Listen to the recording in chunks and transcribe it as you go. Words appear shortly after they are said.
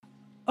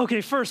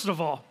Okay, first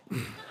of all,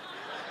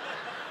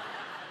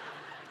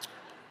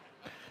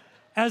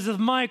 as if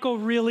Michael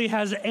really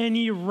has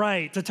any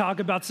right to talk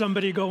about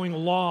somebody going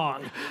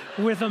long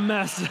with a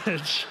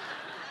message.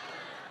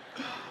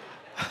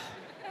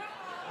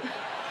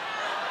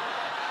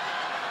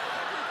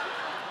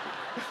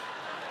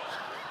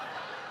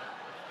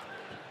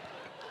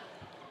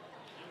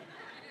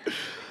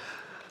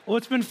 Well,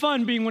 it's been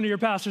fun being one of your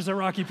pastors at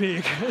Rocky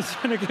Peak. It's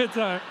been a good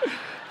time.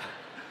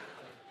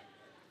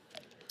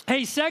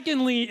 Hey,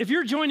 secondly, if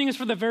you're joining us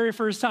for the very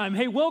first time,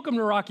 hey, welcome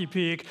to Rocky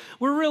Peak.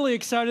 We're really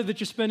excited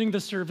that you're spending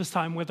this service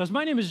time with us.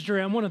 My name is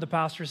Dre. I'm one of the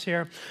pastors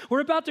here.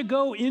 We're about to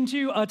go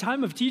into a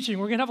time of teaching.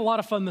 We're going to have a lot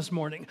of fun this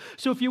morning.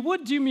 So if you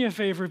would do me a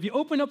favor, if you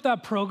open up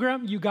that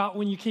program you got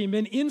when you came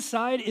in,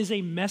 inside is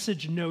a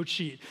message note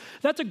sheet.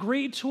 That's a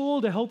great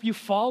tool to help you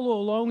follow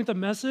along with the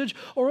message,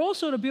 or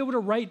also to be able to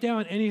write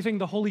down anything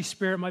the Holy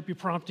Spirit might be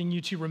prompting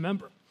you to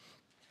remember.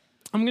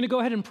 I'm going to go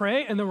ahead and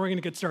pray, and then we're going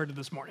to get started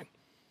this morning.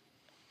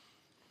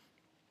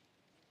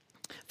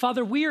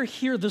 Father, we are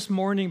here this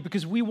morning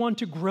because we want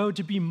to grow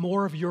to be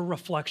more of your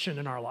reflection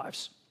in our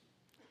lives.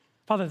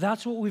 Father,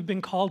 that's what we've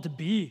been called to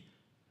be.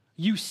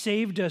 You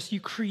saved us. You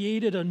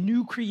created a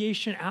new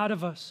creation out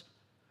of us.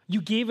 You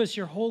gave us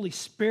your Holy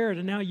Spirit,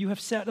 and now you have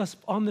set us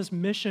on this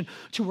mission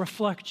to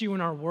reflect you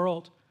in our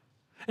world.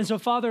 And so,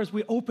 Father, as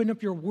we open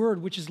up your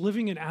word, which is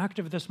living and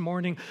active this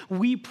morning,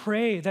 we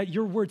pray that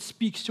your word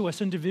speaks to us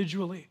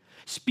individually.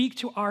 Speak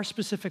to our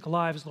specific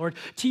lives, Lord.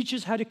 Teach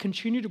us how to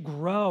continue to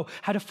grow,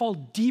 how to fall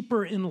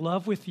deeper in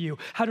love with you,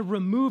 how to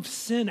remove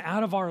sin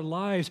out of our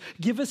lives.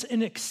 Give us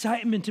an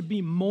excitement to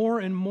be more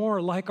and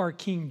more like our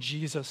King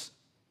Jesus.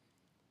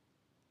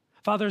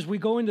 Father, as we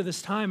go into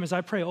this time, as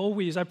I pray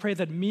always, I pray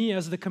that me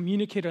as the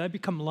communicator, I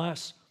become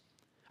less.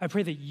 I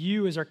pray that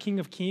you as our King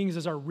of Kings,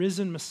 as our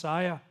risen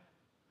Messiah,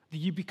 that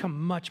you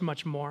become much,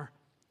 much more.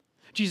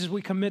 Jesus,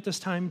 we commit this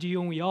time to you,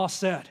 and we all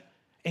said,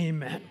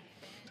 amen.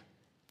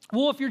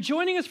 Well, if you're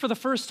joining us for the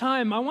first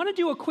time, I want to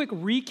do a quick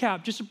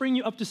recap just to bring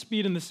you up to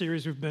speed in the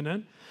series we've been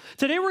in.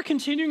 Today, we're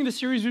continuing the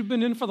series we've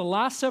been in for the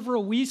last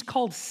several weeks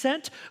called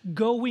Sent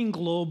Going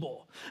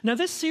Global. Now,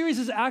 this series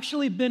has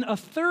actually been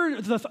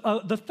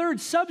the third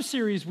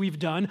sub-series we've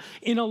done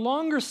in a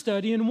longer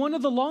study in one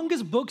of the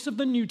longest books of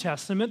the New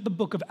Testament, the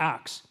book of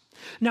Acts.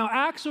 Now,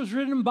 Acts was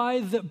written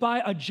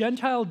by a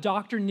Gentile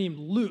doctor named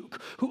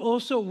Luke, who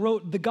also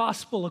wrote the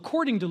gospel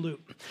according to Luke.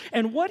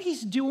 And what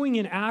he's doing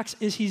in Acts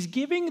is he's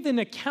giving an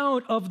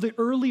account of the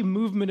early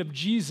movement of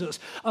Jesus,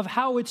 of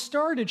how it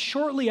started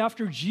shortly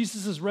after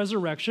Jesus'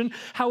 resurrection,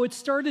 how it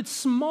started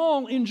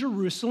small in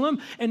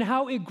Jerusalem, and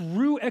how it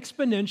grew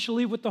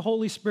exponentially with the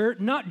Holy Spirit,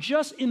 not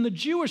just in the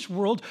Jewish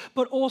world,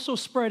 but also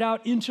spread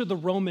out into the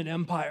Roman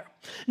Empire.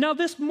 Now,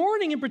 this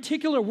morning in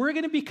particular, we're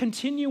going to be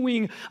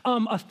continuing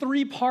a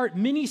three-part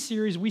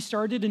mini-series we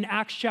started in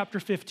Acts chapter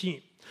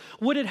 15.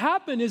 What had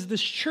happened is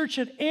this church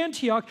at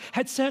Antioch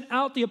had sent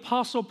out the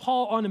Apostle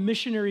Paul on a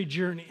missionary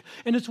journey.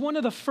 And it's one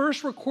of the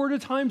first recorded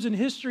times in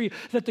history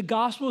that the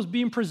gospel is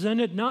being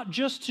presented not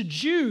just to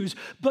Jews,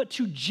 but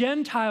to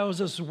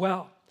Gentiles as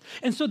well.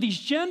 And so these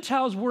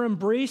Gentiles were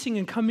embracing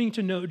and coming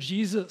to know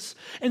Jesus.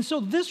 And so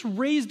this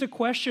raised a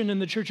question in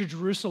the church of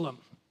Jerusalem.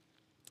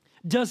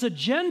 Does a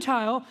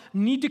Gentile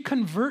need to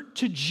convert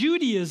to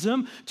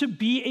Judaism to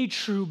be a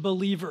true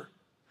believer?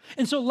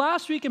 And so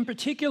last week in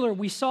particular,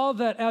 we saw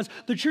that as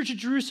the church of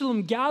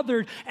Jerusalem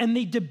gathered and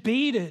they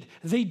debated,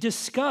 they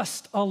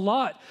discussed a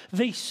lot.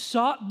 They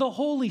sought the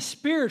Holy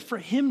Spirit for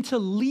him to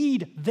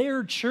lead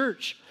their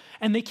church.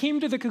 And they came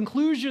to the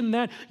conclusion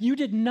that you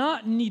did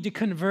not need to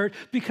convert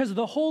because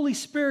the Holy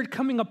Spirit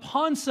coming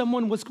upon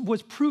someone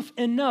was proof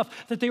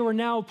enough that they were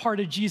now part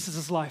of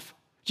Jesus' life,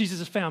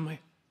 Jesus' family.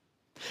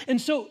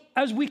 And so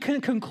as we can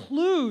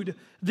conclude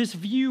this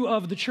view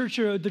of the church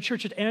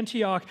at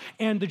Antioch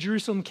and the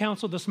Jerusalem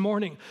Council this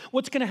morning,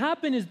 what's going to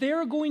happen is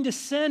they're going to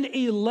send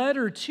a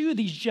letter to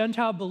these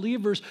Gentile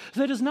believers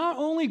that is not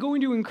only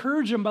going to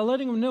encourage them by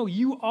letting them know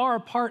you are a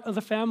part of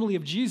the family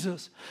of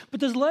Jesus, but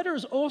this letter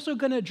is also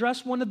going to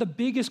address one of the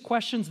biggest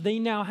questions they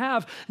now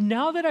have.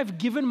 Now that I've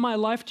given my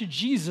life to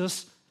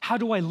Jesus, how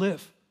do I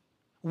live?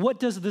 What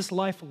does this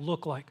life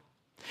look like?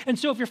 And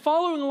so if you're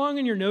following along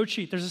in your note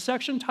sheet, there's a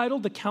section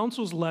titled The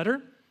Council's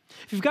Letter.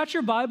 If you've got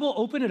your Bible,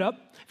 open it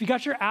up. If you've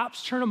got your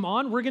apps, turn them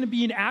on. We're going to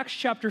be in Acts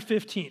chapter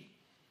 15.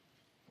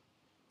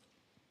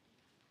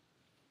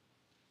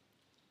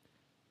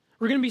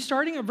 We're going to be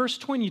starting at verse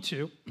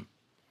 22.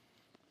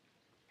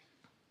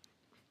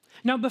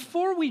 Now,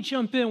 before we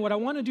jump in, what I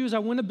want to do is I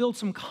want to build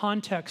some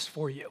context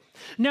for you.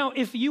 Now,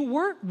 if you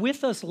weren't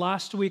with us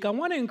last week, I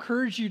want to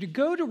encourage you to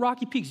go to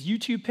Rocky Peak's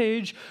YouTube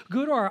page,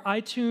 go to our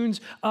iTunes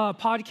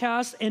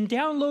podcast, and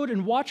download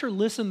and watch or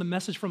listen to the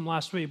message from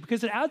last week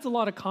because it adds a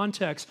lot of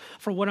context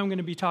for what I'm going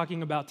to be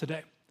talking about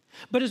today.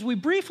 But as we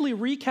briefly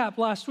recap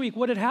last week,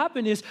 what had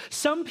happened is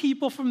some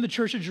people from the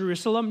church of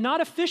Jerusalem,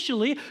 not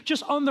officially,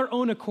 just on their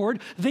own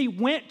accord, they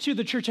went to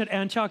the church at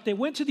Antioch, they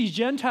went to these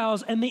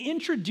Gentiles, and they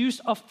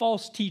introduced a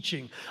false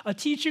teaching, a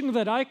teaching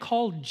that I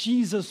call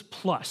Jesus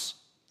plus.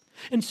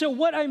 And so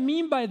what I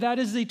mean by that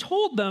is they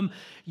told them,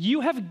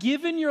 you have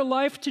given your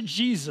life to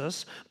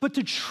Jesus, but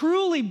to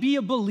truly be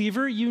a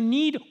believer, you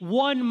need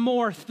one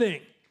more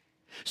thing.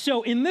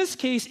 So in this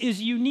case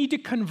is you need to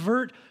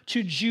convert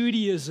to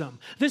Judaism.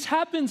 This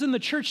happens in the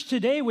church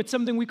today with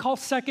something we call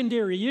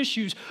secondary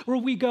issues, where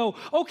we go,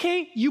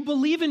 okay, you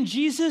believe in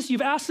Jesus,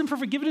 you've asked him for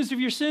forgiveness of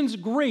your sins,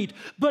 great.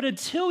 But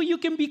until you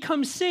can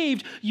become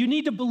saved, you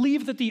need to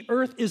believe that the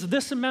earth is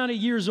this amount of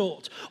years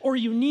old, or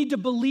you need to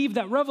believe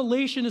that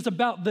Revelation is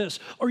about this,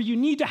 or you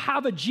need to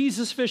have a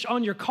Jesus fish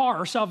on your car,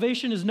 or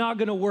salvation is not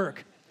going to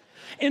work.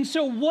 And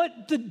so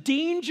what the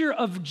danger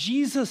of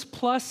Jesus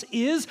Plus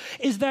is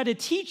that it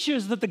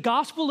teaches that the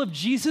gospel of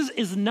Jesus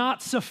is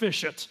not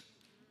sufficient.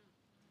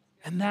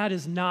 And that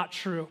is not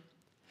true.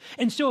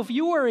 And so if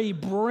you are a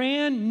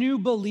brand new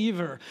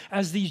believer,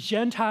 as these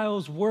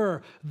Gentiles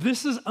were,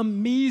 this is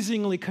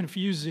amazingly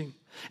confusing.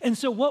 And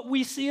so what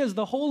we see is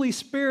the Holy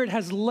Spirit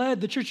has led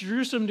the Church of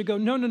Jerusalem to go,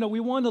 no, we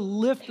want to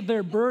lift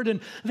their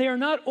burden. They are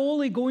not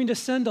only going to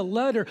send a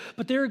letter,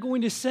 but they're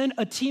going to send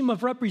a team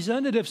of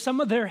representatives, some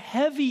of their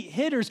heavy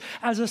hitters,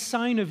 as a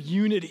sign of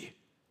unity,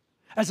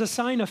 as a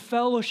sign of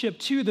fellowship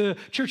to the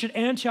church at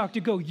Antioch to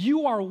go,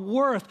 you are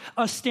worth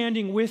us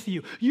standing with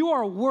you. You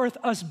are worth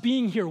us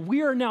being here.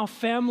 We are now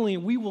family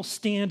and we will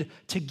stand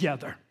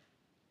together.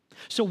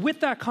 So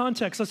with that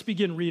context, let's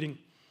begin reading.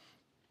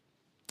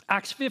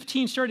 Acts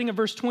 15, starting at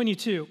verse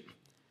 22.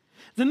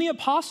 Then the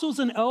apostles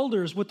and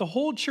elders with the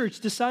whole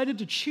church decided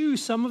to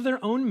choose some of their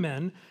own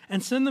men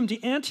and send them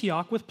to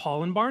Antioch with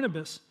Paul and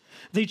Barnabas.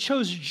 They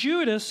chose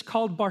Judas,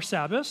 called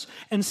Barsabbas,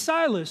 and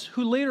Silas,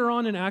 who later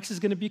on in Acts is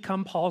going to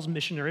become Paul's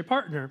missionary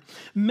partner,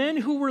 men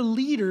who were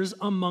leaders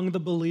among the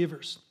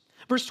believers.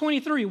 Verse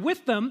 23,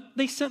 with them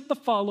they sent the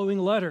following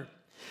letter.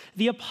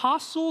 The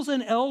apostles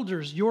and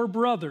elders, your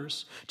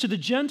brothers, to the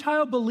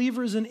Gentile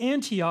believers in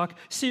Antioch,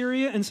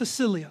 Syria, and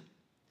Cilicia.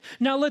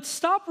 Now, let's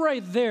stop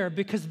right there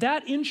because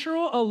that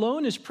intro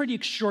alone is pretty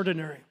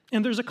extraordinary.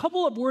 And there's a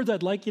couple of words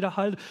I'd like you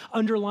to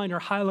underline or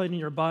highlight in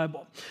your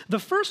Bible. The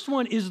first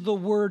one is the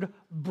word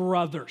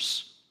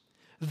brothers.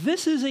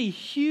 This is a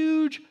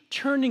huge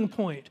turning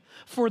point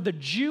for the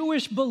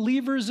Jewish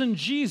believers in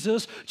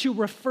Jesus to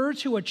refer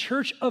to a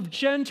church of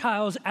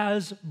Gentiles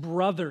as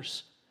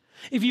brothers.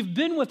 If you've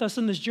been with us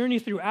in this journey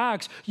through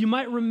Acts, you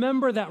might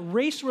remember that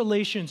race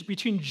relations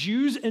between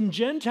Jews and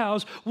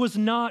Gentiles was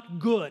not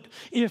good.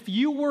 If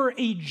you were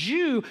a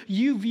Jew,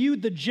 you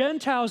viewed the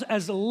Gentiles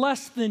as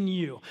less than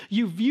you.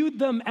 You viewed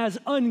them as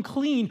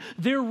unclean.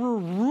 There were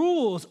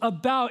rules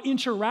about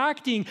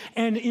interacting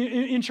and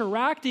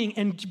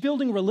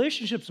building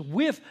relationships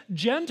with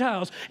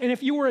Gentiles. And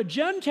if you were a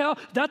Gentile,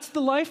 that's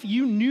the life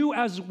you knew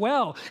as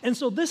well. And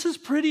so this is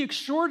pretty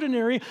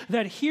extraordinary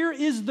that here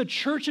is the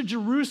church of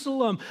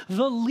Jerusalem,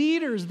 the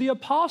leaders, the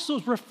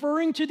apostles,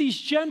 referring to these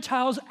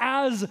Gentiles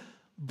as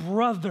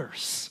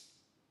brothers,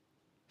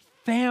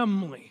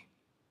 family.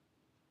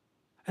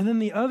 And then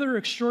the other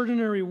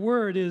extraordinary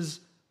word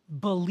is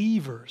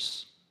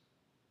believers.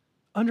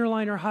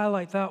 Underline or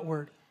highlight that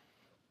word.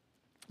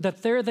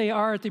 That there they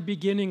are at the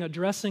beginning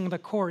addressing the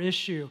core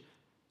issue.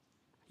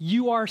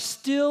 You are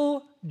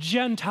still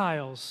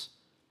Gentiles,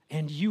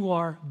 and you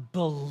are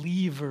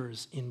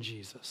believers in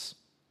Jesus.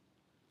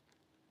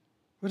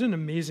 What an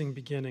amazing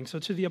beginning. So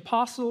to the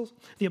apostles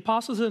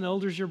and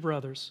elders, your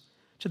brothers,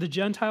 to the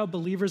Gentile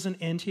believers in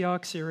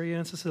Antioch, Syria,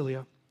 and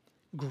Cilicia,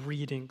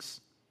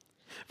 greetings.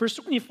 Verse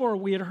 24,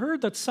 we had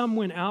heard that some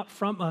went out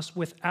from us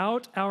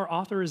without our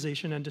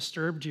authorization and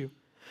disturbed you,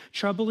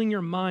 troubling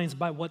your minds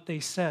by what they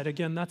said.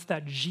 Again, that's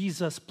that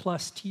Jesus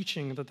plus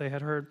teaching that they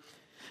had heard.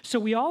 So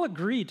we all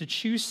agreed to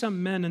choose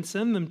some men and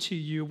send them to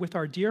you with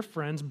our dear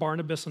friends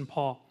Barnabas and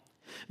Paul,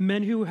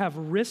 men who have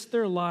risked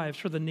their lives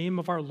for the name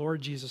of our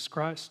Lord Jesus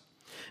Christ.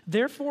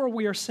 Therefore,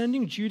 we are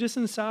sending Judas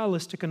and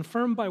Silas to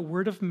confirm by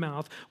word of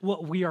mouth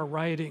what we are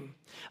writing.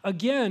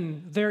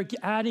 Again,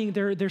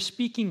 they're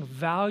speaking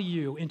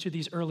value into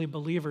these early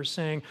believers,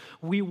 saying,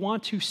 we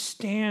want to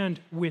stand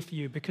with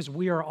you because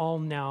we are all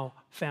now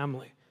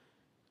family.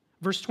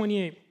 Verse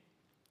 28,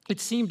 it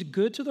seemed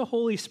good to the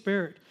Holy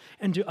Spirit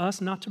and to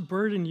us not to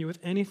burden you with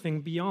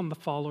anything beyond the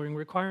following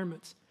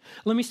requirements.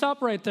 Let me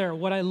stop right there.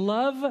 What I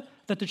love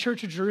that the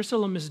Church of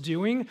Jerusalem is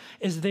doing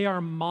is they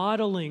are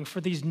modeling for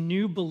these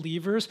new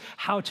believers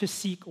how to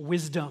seek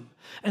wisdom.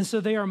 And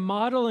so they are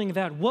modeling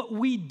that what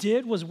we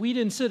did was we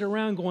didn't sit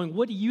around going,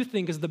 what do you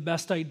think is the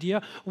best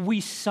idea?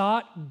 We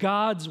sought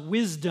God's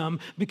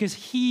wisdom because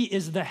he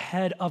is the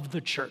head of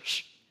the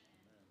church.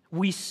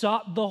 We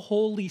sought the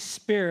Holy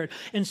Spirit.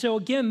 And so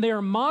again, they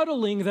are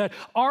modeling that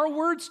our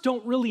words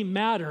don't really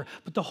matter,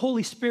 but the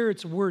Holy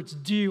Spirit's words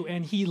do.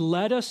 And he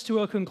led us to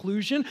a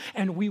conclusion,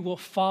 and we will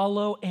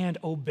follow and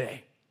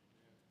obey.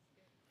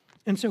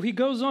 And so he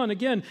goes on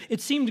again,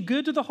 it seemed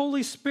good to the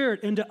Holy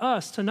Spirit and to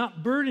us to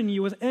not burden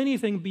you with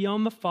anything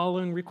beyond the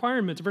following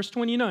requirements. Verse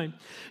 29,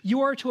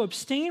 you are to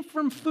abstain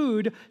from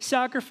food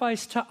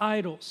sacrificed to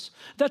idols.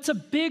 That's a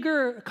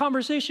bigger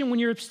conversation. When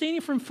you're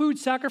abstaining from food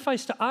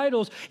sacrificed to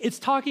idols, it's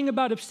talking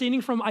about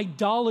abstaining from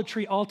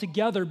idolatry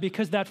altogether,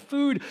 because that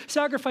food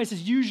sacrifice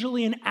is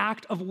usually an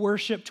act of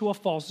worship to a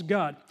false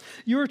god.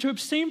 You are to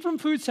abstain from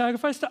food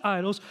sacrificed to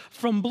idols,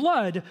 from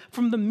blood,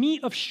 from the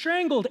meat of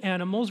strangled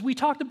animals. We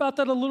talked about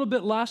that a little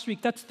bit last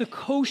week. That's the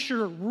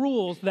kosher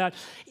rules, that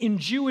in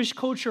Jewish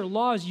culture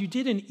laws, you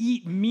didn't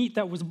eat meat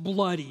that was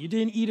bloody. You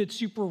didn't eat it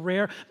super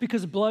rare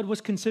because blood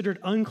was considered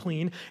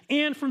unclean,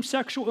 and from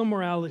sexual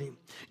immorality.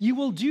 You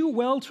will do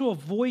well to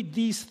avoid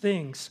these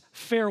things.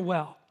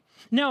 Farewell.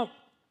 Now,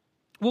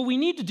 what we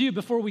need to do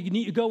before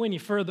we go any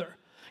further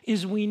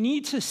is we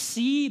need to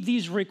see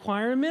these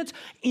requirements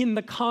in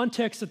the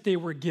context that they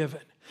were given.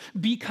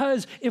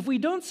 Because if we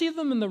don't see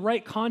them in the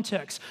right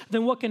context,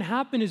 then what can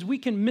happen is we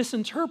can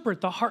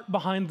misinterpret the heart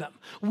behind them.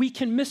 We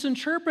can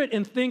misinterpret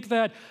and think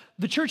that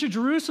the Church of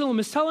Jerusalem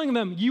is telling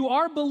them, you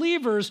are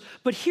believers,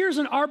 but here's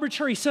an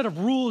arbitrary set of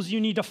rules you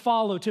need to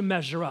follow to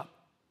measure up.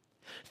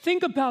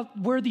 Think about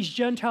where these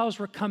Gentiles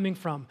were coming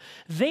from.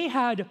 They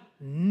had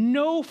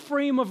no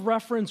frame of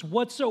reference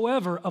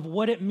whatsoever of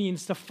what it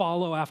means to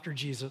follow after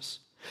Jesus.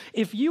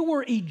 If you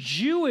were a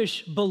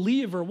Jewish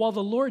believer, while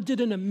the Lord did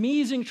an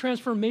amazing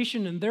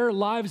transformation in their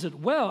lives as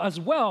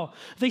well,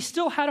 they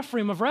still had a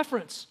frame of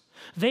reference.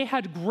 They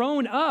had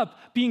grown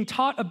up being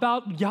taught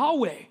about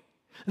Yahweh.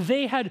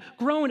 They had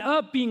grown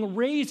up being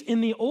raised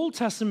in the Old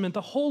Testament, the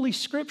Holy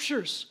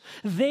Scriptures.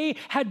 They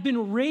had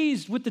been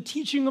raised with the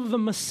teaching of the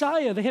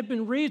Messiah. They had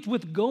been raised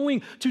with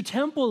going to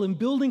temple and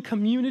building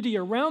community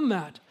around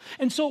that.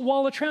 And so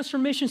while a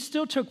transformation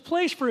still took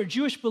place for a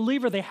Jewish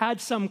believer, they had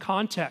some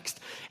context.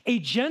 A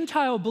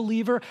Gentile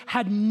believer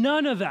had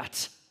none of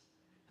that.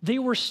 They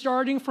were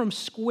starting from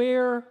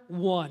square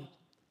one.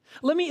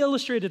 Let me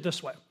illustrate it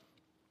this way.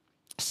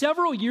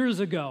 Several years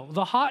ago,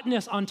 the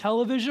hotness on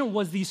television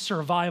was these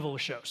survival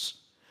shows.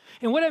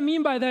 And what I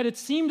mean by that, it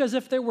seemed as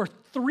if there were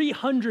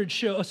 300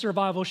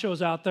 survival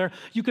shows out there.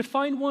 You could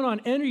find one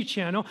on any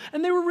channel,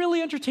 and they were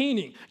really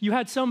entertaining. You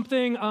had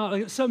something,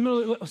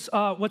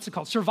 what's it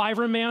called?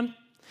 Survivor Man.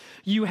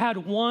 You had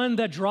one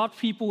that dropped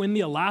people in the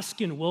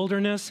Alaskan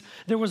wilderness.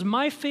 There was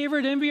my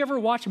favorite. Anybody ever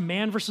watch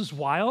Man vs.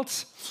 Wild?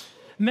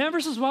 Man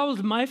vs. Wild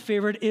was my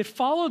favorite. It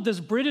followed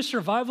this British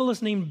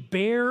survivalist named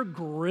Bear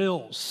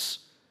Grylls.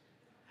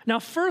 Now,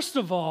 first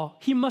of all,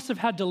 he must have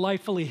had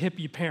delightfully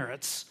hippie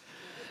parents.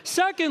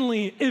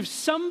 Secondly, if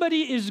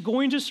somebody is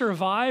going to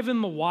survive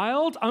in the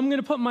wild, I'm going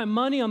to put my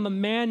money on the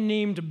man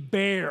named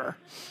Bear.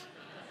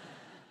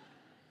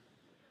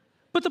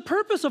 But the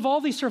purpose of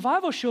all these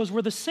survival shows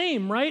were the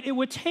same, right? It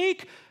would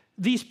take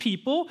these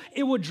people,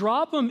 it would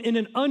drop them in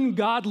an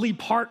ungodly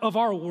part of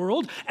our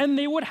world, and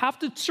they would have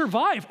to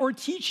survive or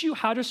teach you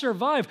how to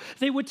survive.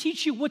 They would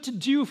teach you what to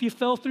do if you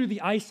fell through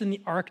the ice in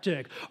the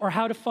Arctic, or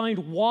how to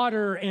find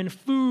water and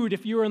food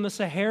if you were in the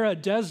Sahara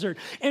Desert.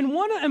 And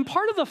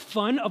part of the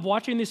fun of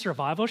watching these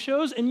survival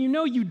shows, and you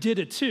know you did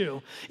it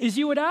too, is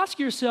you would ask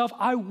yourself,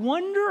 I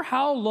wonder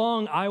how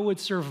long I would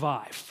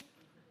survive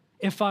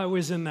if I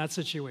was in that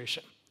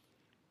situation.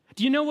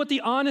 Do you know what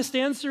the honest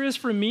answer is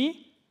for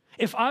me?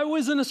 If I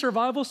was in a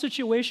survival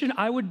situation,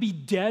 I would be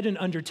dead in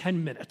under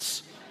 10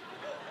 minutes.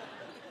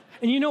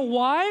 And you know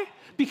why?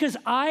 Because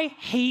I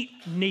hate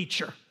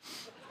nature.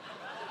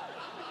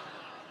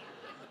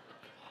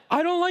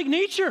 I don't like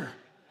nature.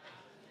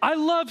 I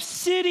love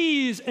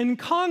cities and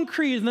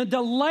concrete and the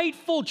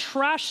delightful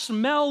trash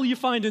smell you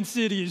find in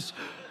cities.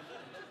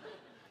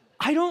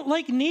 I don't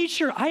like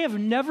nature. I have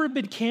never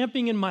been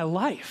camping in my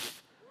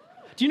life.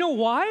 Do you know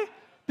why?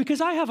 Because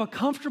I have a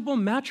comfortable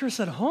mattress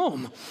at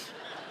home.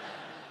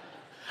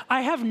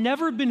 I have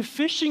never been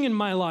fishing in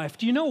my life.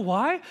 Do you know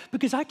why?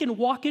 Because I can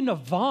walk into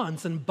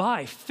Vons and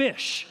buy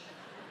fish.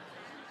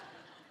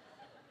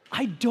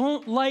 I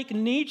don't like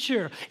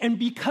nature. And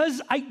because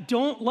I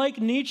don't like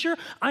nature,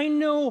 I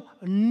know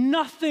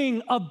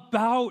nothing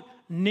about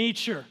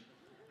nature.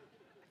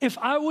 If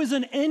I was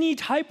in any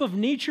type of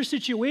nature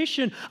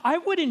situation, I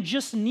wouldn't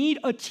just need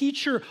a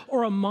teacher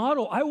or a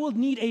model. I would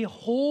need a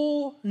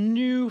whole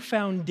new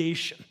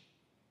foundation.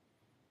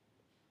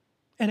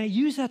 And I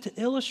use that to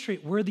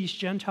illustrate where these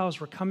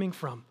Gentiles were coming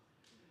from.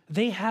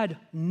 They had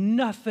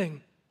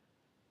nothing,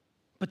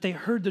 but they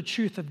heard the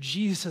truth of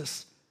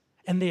Jesus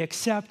and they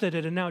accepted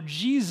it. And now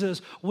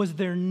Jesus was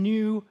their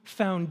new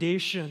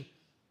foundation.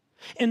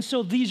 And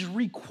so these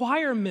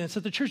requirements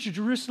that the Church of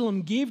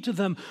Jerusalem gave to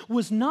them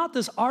was not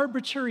this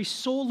arbitrary,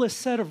 soulless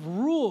set of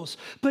rules,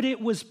 but it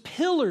was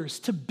pillars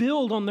to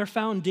build on their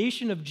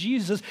foundation of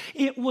Jesus.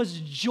 It was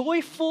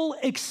joyful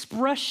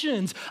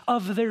expressions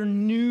of their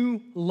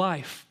new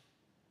life.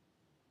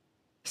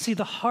 See,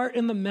 the heart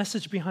and the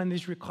message behind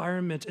these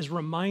requirements is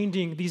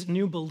reminding these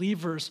new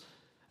believers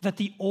that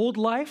the old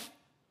life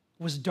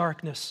was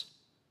darkness.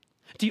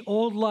 The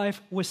old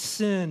life was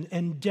sin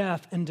and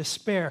death and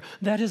despair.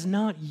 That is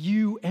not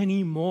you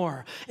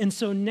anymore. And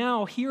so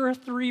now here are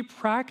 3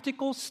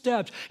 practical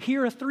steps.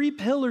 Here are 3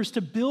 pillars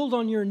to build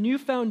on your new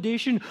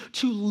foundation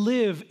to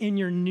live in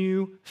your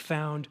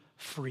newfound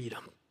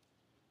freedom.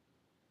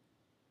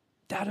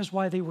 That is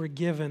why they were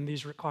given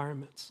these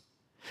requirements.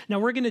 Now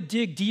we're going to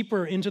dig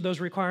deeper into those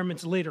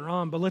requirements later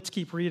on, but let's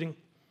keep reading.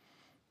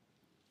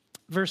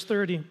 Verse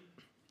 30.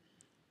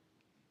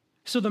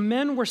 So the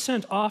men were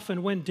sent off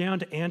and went down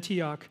to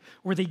Antioch,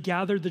 where they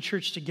gathered the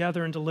church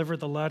together and delivered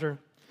the letter.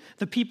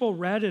 The people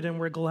read it and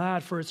were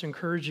glad for its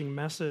encouraging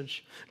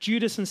message.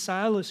 Judas and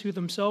Silas, who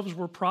themselves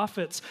were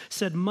prophets,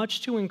 said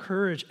much to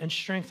encourage and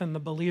strengthen the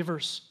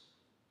believers.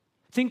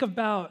 Think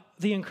about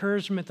the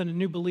encouragement that a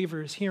new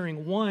believer is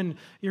hearing. 1,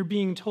 you're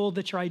being told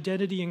that your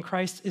identity in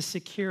Christ is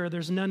secure.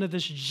 There's none of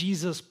this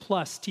Jesus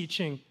plus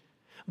teaching.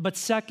 But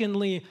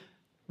secondly,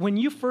 when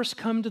you first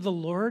come to the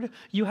Lord,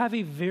 you have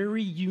a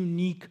very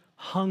unique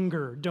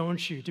hunger,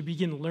 don't you, to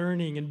begin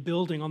learning and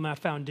building on that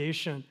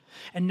foundation.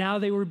 And now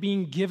they were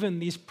being given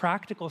these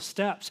practical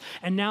steps.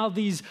 And now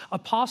these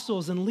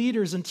apostles and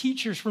leaders and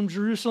teachers from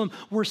Jerusalem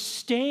were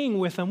staying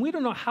with them. We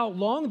don't know how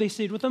long they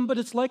stayed with them, but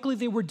it's likely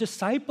they were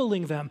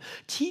discipling them,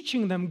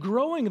 teaching them,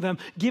 growing them,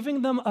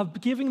 giving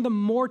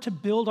them more to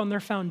build on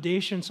their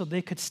foundation so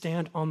they could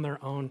stand on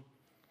their own.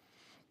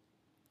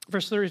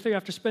 Verse 33,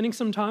 after spending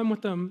some time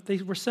with them, they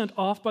were sent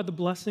off by the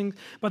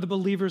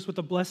believers with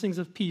the blessings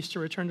of peace to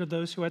return to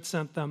those who had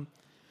sent them.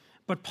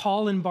 But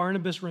Paul and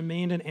Barnabas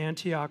remained in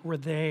Antioch, where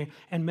they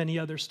and many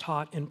others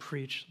taught and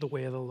preached the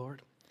way of the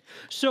Lord.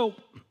 So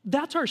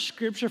that's our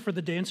scripture for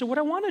the day. And so what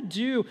I want to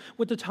do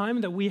with the time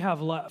that we have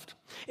left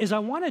is I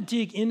want to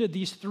dig into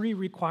these 3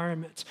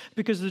 requirements,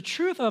 because the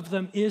truth of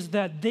them is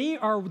that they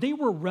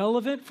were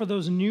relevant for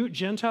those new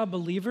Gentile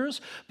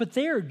believers, but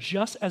they are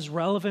just as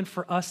relevant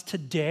for us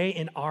today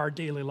in our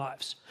daily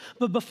lives.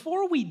 But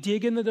before we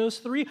dig into those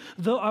 3,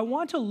 though, I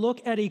want to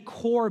look at a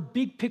core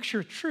big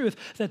picture truth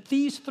that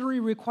these 3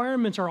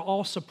 requirements are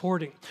all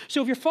supporting.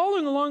 So if you're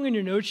following along in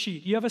your note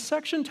sheet, you have a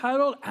section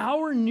titled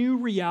Our New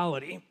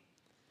Reality.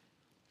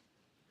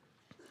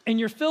 And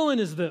your fill-in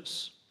is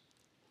this: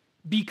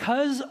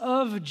 because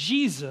of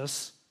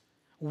Jesus,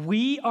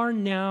 we are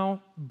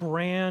now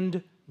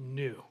brand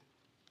new.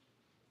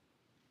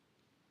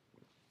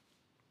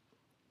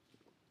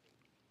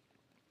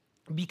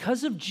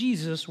 Because of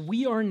Jesus,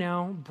 we are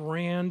now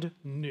brand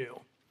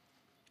new.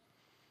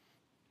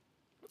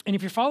 And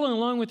if you're following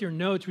along with your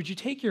notes, would you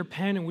take your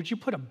pen and would you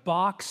put a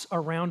box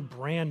around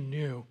brand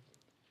new,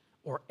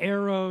 or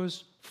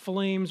arrows,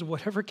 flames,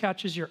 whatever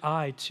catches your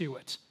eye to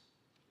it?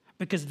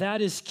 Because that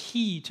is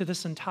key to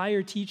this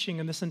entire teaching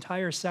and this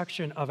entire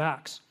section of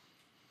Acts.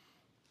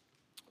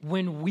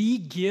 When we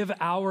give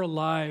our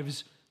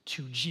lives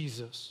to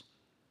Jesus,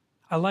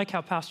 I like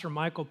how Pastor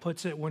Michael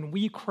puts it, when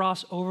we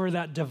cross over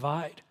that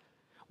divide,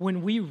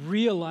 when we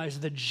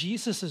realize that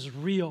Jesus is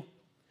real,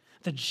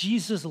 that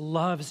Jesus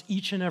loves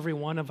each and every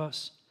one of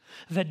us,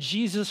 that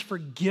Jesus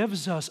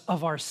forgives us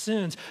of our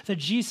sins, that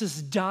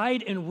Jesus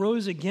died and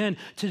rose again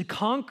to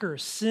conquer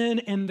sin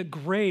and the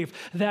grave,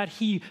 that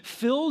he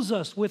fills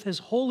us with his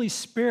Holy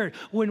Spirit.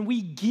 When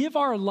we give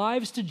our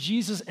lives to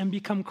Jesus and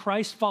become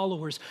Christ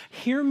followers,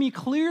 hear me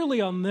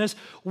clearly on this,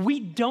 we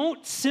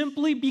don't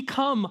simply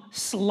become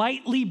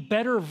slightly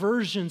better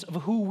versions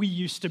of who we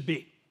used to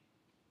be.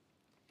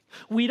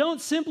 We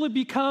don't simply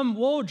become,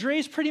 whoa,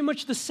 Dre's pretty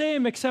much the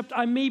same, except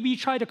I maybe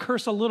try to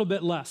curse a little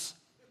bit less.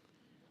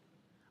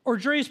 Or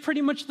Dre's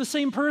pretty much the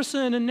same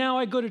person, and now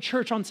I go to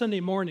church on Sunday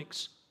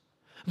mornings.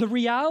 The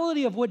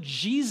reality of what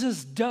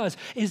Jesus does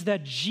is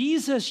that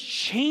Jesus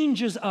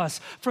changes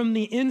us from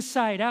the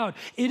inside out.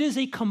 It is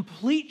a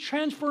complete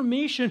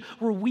transformation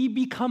where we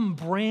become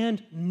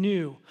brand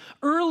new.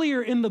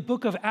 Earlier in the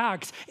book of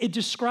Acts, it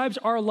describes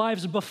our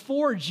lives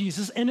before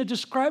Jesus, and it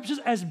describes us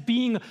as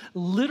being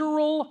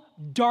literal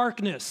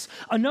darkness.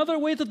 Another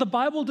way that the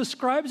Bible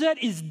describes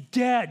that is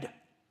dead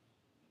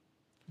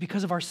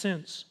because of our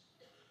sins.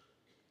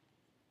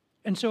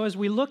 And so as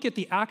we look at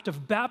the act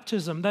of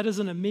baptism, that is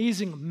an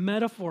amazing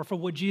metaphor for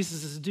what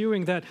Jesus is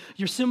doing, that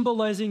you're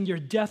symbolizing your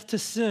death to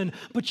sin,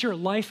 but your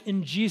life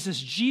in Jesus.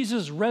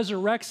 Jesus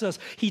resurrects us.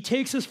 He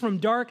takes us from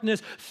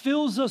darkness,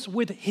 fills us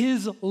with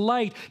his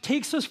light,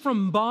 takes us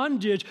from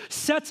bondage,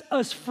 sets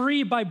us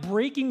free by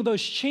breaking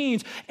those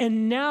chains,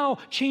 and now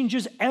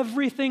changes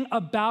everything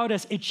about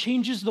us. It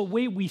changes the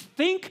way we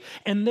think,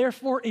 and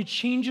therefore it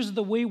changes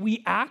the way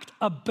we act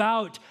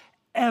about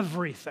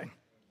everything.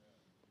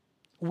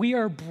 We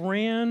are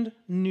brand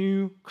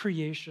new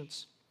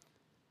creations.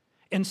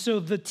 And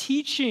so the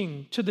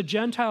teaching to the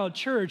Gentile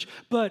church,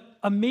 but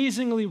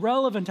amazingly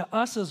relevant to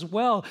us as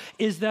well,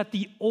 is that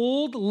the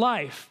old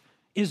life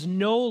is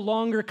no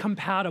longer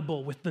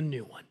compatible with the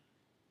new one.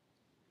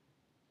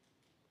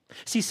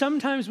 See,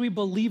 sometimes we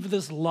believe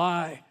this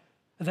lie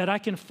that I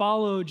can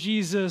follow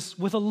Jesus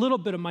with a little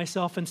bit of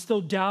myself and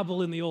still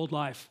dabble in the old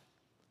life.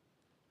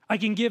 I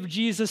can give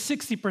Jesus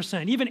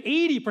 60%, even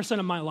 80%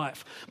 of my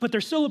life, but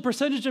there's still a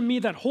percentage of me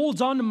that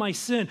holds on to my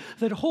sin,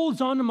 that holds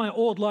on to my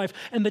old life.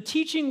 And the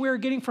teaching we're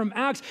getting from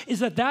Acts is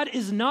that that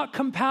is not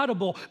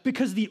compatible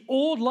because the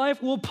old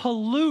life will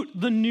pollute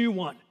the new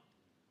one.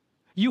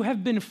 You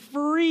have been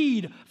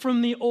freed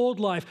from the old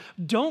life.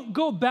 Don't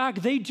go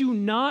back. They do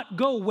not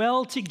go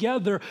well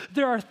together.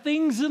 There are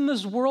things in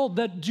this world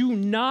that do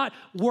not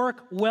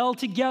work well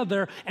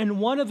together, and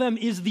one of them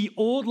is the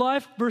old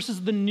life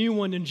versus the new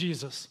one in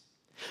Jesus.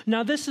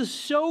 Now, this is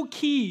so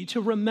key to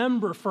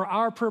remember for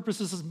our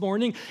purposes this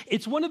morning.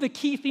 It's one of the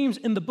key themes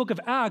in the book of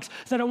Acts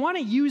that I want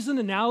to use an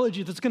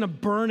analogy that's going to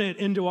burn it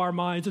into our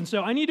minds. And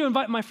so I need to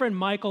invite my friend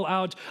Michael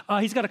out.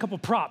 He's got a couple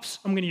props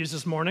I'm going to use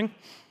this morning.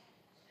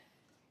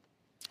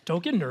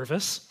 Don't get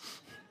nervous.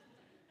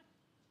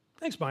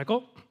 Thanks,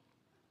 Michael.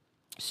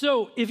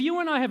 So if you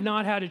and I have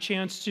not had a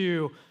chance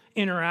to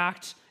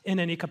interact in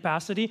any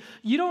capacity,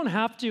 you don't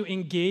have to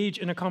engage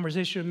in a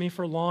conversation with me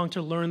for long to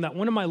learn that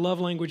one of my love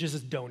languages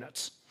is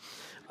donuts.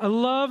 I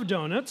love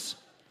donuts.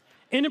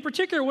 And in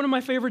particular, one of my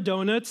favorite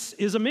donuts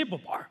is a maple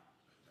bar.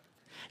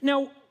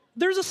 Now,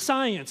 there's a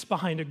science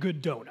behind a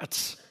good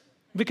donut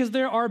because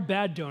there are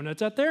bad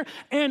donuts out there.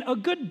 And a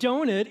good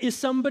donut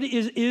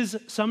is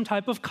some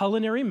type of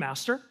culinary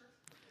master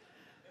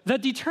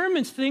that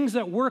determines things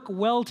that work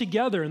well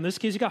together. In this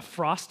case, you got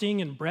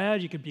frosting and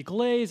bread. You could be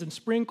glaze and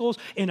sprinkles.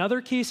 In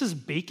other cases,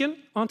 bacon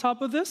on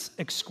top of this.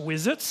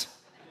 Exquisite.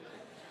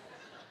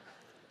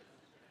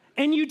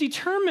 And you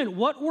determine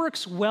what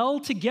works well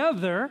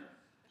together.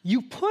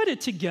 You put it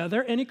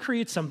together, and it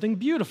creates something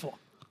beautiful.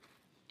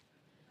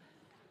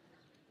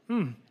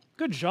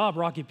 Good job,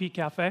 Rocky Peak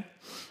Cafe.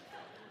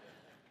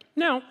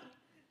 Now,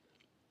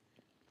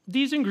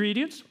 these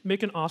ingredients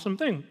make an awesome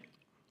thing.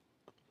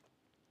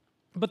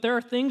 But there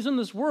are things in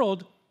this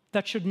world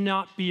that should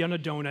not be on a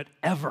donut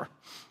ever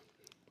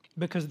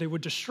because they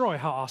would destroy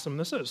how awesome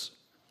this is.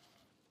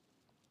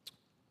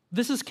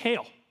 This is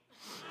kale.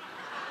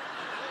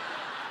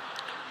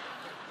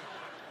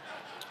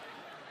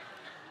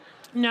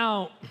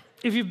 Now,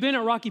 if you've been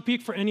at Rocky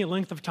Peak for any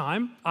length of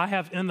time, I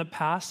have in the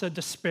past said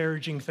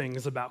disparaging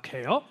things about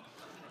kale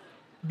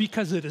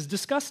because it is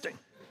disgusting.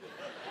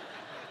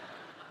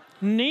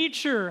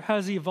 Nature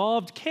has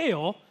evolved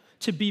kale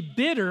to be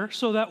bitter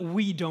so that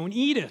we don't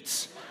eat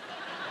it.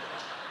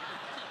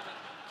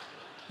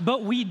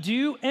 But we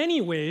do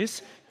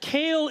anyways.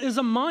 Kale is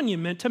a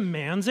monument to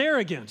man's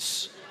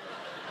arrogance.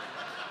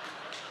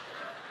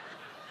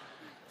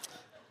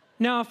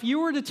 Now, if you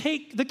were to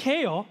take the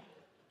kale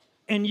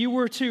and you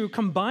were to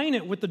combine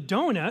it with the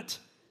donut,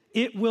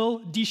 it will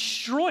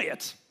destroy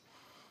it.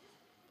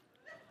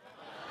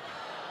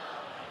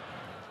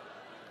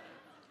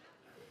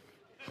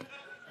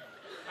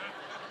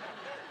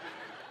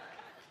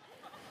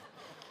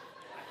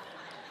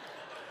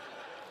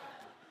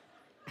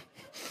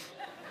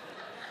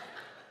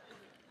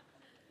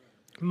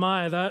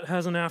 My, that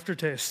has an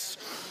aftertaste.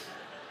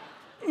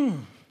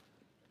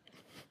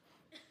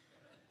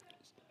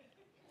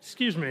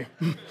 Excuse me.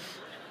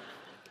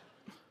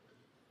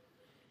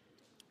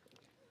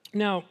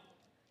 Now,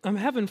 I'm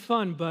having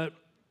fun, but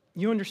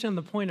you understand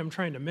the point I'm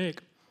trying to make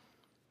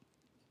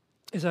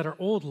is that our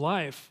old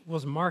life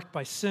was marked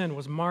by sin,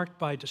 was marked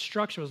by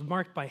destruction, was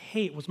marked by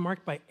hate, was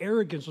marked by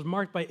arrogance, was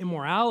marked by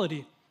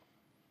immorality.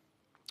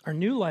 Our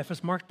new life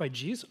is marked by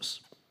Jesus.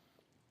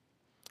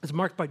 It's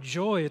marked by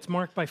joy. It's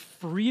marked by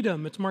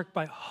freedom. It's marked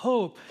by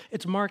hope.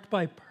 It's marked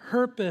by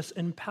purpose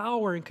and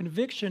power and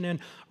conviction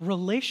and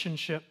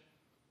relationship.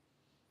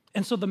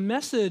 And so the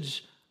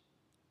message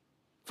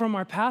from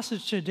our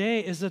passage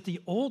today is that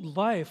the old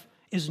life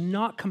is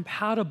not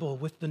compatible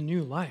with the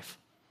new life.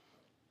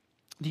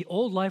 The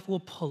old life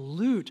will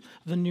pollute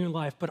the new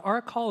life, but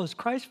our call as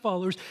Christ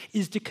followers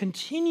is to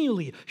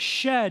continually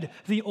shed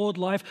the old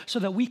life so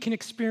that we can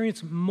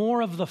experience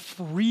more of the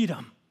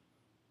freedom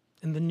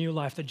in the new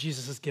life that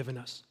Jesus has given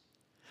us.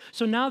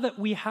 So now that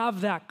we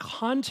have that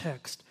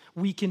context,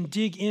 we can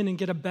dig in and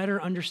get a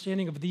better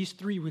understanding of these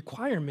three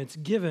requirements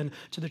given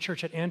to the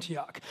church at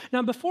Antioch.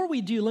 Now, before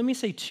we do, let me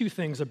say two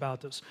things about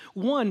this.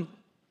 One,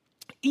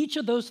 each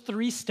of those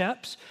three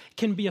steps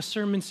can be a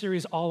sermon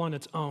series all on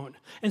its own.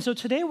 And so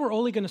today we're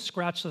only going to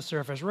scratch the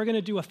surface. We're going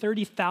to do a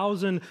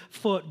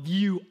 30,000-foot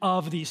view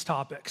of these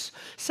topics.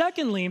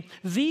 Secondly,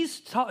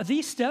 these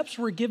steps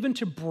were given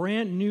to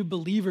brand new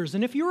believers.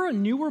 And if you're a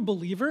newer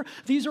believer,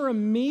 these are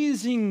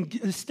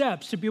amazing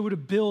steps to be able to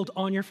build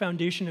on your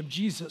foundation of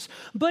Jesus.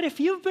 But if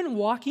you've been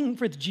walking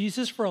with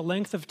Jesus for a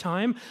length of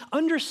time,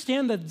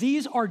 understand that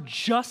these are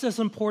just as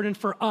important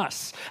for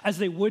us as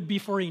they would be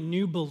for a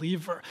new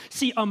believer.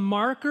 See, a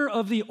marker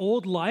of the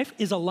old life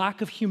is a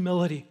lack of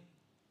humility.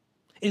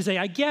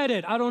 I get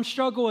it, I don't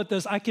struggle with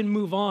this, I can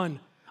move on.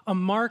 A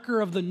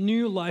marker of the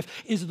new life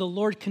is the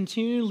Lord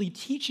continually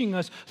teaching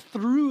us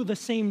through the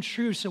same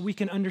truths so we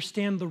can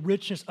understand the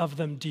richness of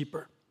them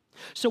deeper.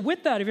 So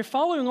with that, if you're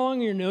following along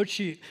in your note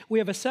sheet, we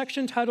have a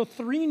section titled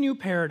 3 New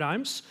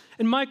Paradigms.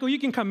 And Michael, you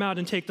can come out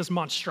and take this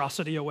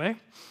monstrosity away.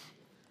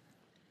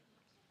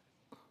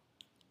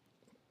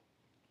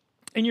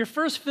 And your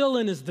first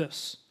fill-in is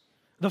this.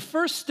 The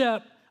first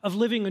step of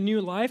living a new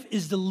life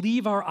is to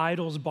leave our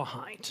idols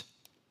behind.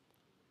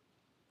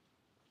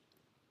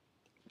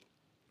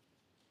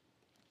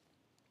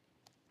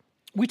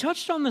 We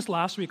touched on this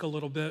last week a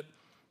little bit,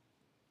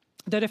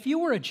 that if you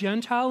were a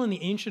Gentile in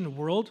the ancient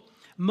world,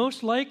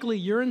 most likely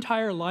your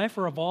entire life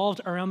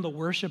revolved around the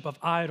worship of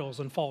idols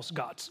and false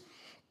gods.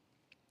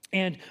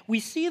 And we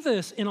see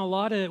this in a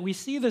lot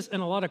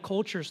of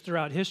cultures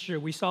throughout history.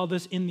 We saw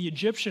this in the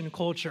Egyptian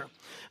culture,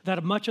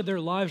 that much of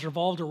their lives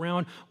revolved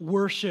around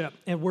worship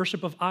and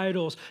worship of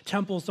idols,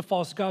 temples to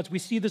false gods. We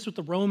see this with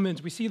the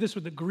Romans. We see this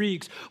with the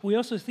Greeks. We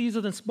also see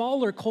this in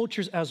smaller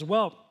cultures as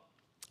well.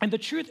 And the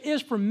truth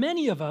is, for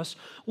many of us,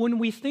 when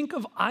we think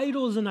of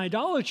idols and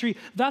idolatry,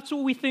 that's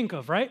what we think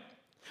of, right?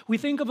 We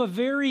think of a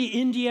very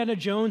Indiana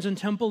Jones and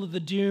Temple of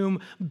the Doom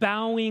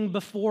bowing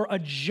before a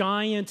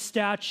giant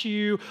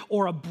statue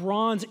or a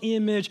bronze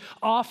image,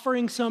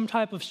 offering some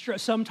type of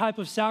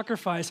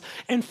sacrifice.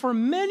 And for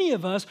many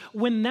of us,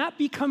 when that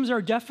becomes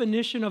our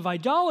definition of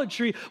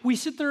idolatry, we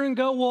sit there and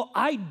go, well,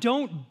 I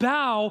don't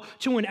bow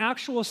to an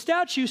actual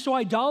statue, so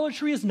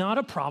idolatry is not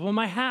a problem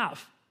I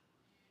have.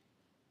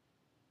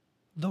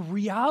 The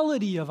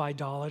reality of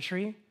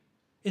idolatry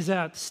is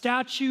that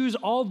statues,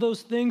 all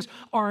those things,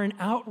 are an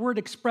outward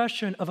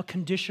expression of a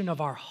condition of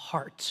our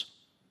heart.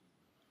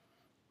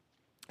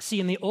 See,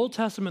 in the Old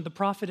Testament, the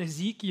prophet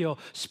Ezekiel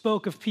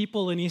spoke of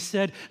people and he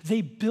said,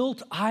 they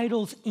built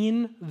idols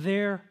in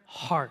their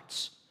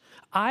hearts.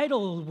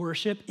 Idol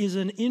worship is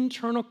an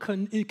internal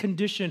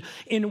condition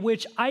in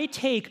which I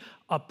take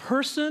a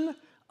person,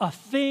 a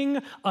thing,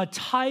 a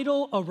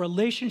title, a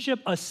relationship,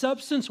 a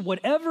substance,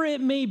 whatever it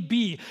may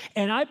be,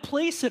 and I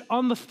place it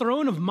on the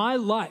throne of my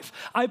life.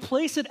 I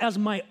place it as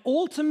my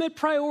ultimate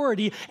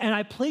priority, and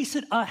I place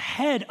it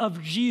ahead of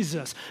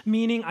Jesus,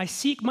 meaning I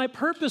seek my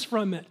purpose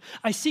from it.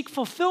 I seek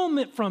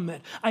fulfillment from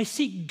it. I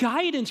seek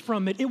guidance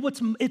from it.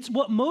 It's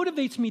what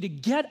motivates me to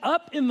get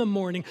up in the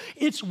morning.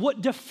 It's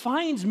what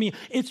defines me.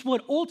 It's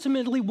what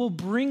ultimately will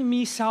bring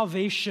me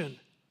salvation.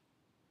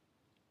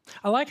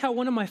 I like how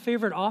one of my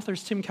favorite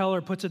authors, Tim Keller,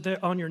 puts it there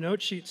on your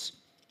note sheets.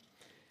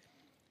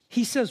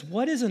 He says,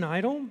 what is an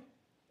idol?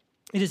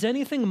 It is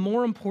anything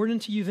more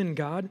important to you than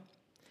God,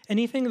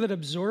 anything that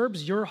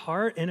absorbs your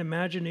heart and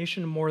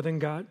imagination more than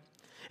God,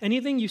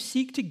 anything you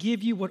seek to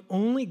give you what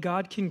only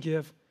God can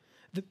give.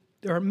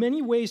 There are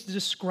many ways to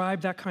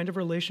describe that kind of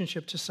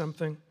relationship to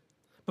something,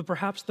 but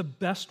perhaps the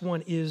best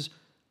one is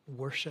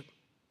worship.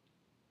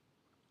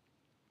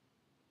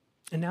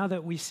 And now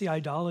that we see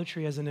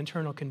idolatry as an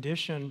internal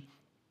condition,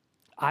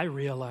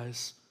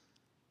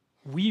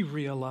 we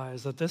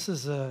realize that this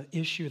is an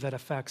issue that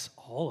affects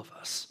all of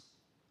us.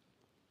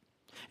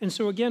 And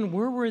so again,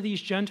 where were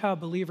these Gentile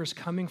believers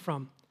coming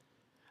from?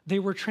 They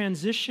were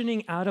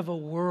transitioning out of a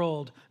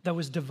world that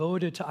was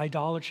devoted to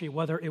idolatry,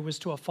 whether it was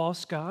to a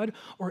false god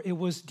or it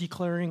was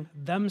declaring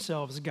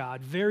themselves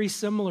God, very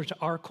similar to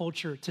our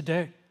culture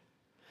today.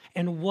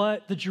 And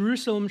what the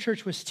Jerusalem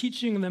church was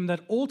teaching them,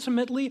 that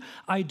ultimately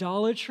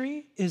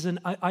idolatry is an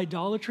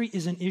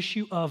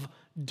issue of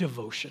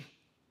devotion.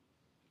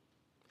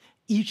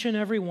 Each and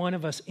every one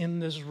of us in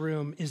this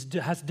room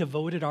has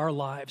devoted our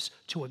lives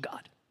to a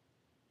God.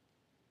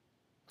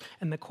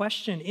 And the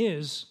question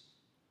is,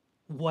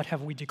 what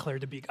have we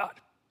declared to be God?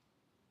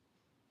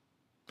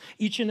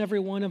 Each and every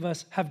one of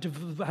us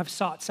have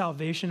sought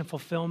salvation and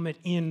fulfillment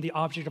in the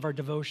object of our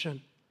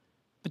devotion.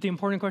 But the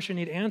important question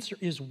we need to answer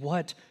is,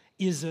 what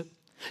is it?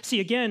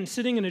 See, again,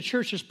 sitting in a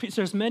church,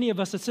 there's many of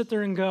us that sit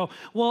there and go,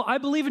 well, I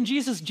believe in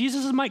Jesus.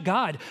 Jesus is my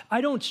God. I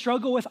don't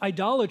struggle with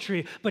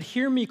idolatry, but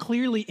hear me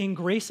clearly, in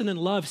grace and in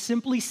love,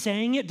 simply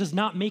saying it does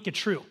not make it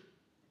true.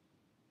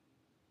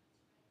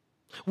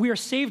 We are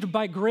saved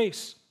by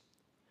grace.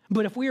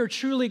 But if we are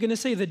truly going to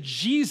say that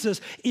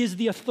Jesus is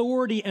the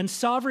authority and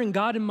sovereign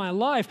God in my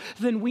life,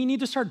 then we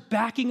need to start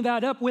backing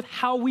that up with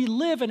how we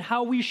live and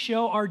how we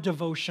show our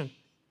devotion.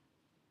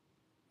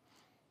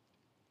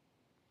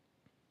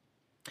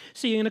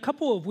 See, in a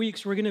couple of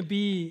weeks, we're going to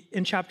be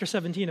in chapter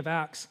 17 of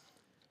Acts,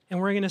 and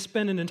we're going to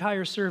spend an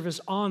entire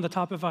service on the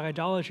topic of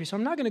idolatry. So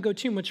I'm not going to go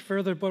too much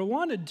further, but what I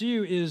want to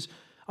do is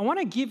I want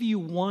to give you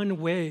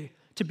one way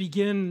to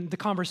begin the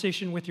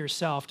conversation with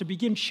yourself, to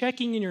begin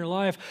checking in your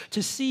life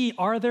to see,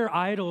 are there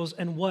idols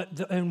and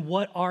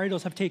what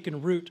idols have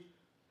taken root.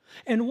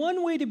 And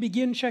one way to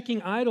begin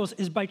checking idols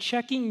is by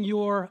checking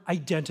your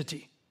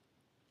identity.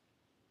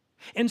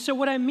 And so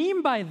what I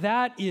mean by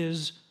that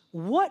is,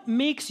 what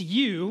makes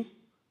you,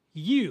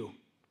 you?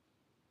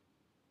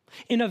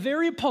 In a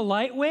very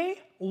polite way,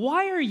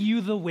 why are you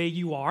the way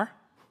you are?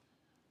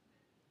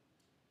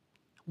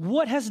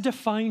 What has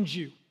defined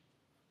you?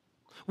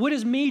 What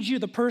has made you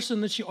the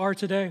person that you are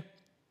today?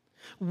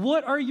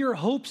 What are your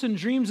hopes and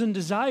dreams and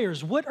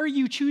desires? What are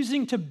you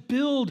choosing to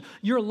build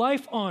your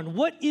life on?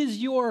 What is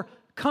your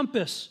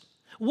compass?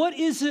 What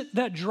is it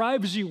that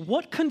drives you?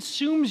 What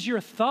consumes your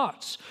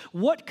thoughts?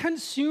 What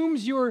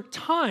consumes your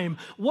time?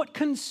 What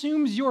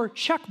consumes your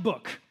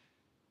checkbook?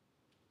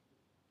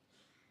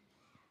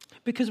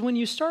 Because when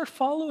you start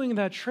following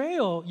that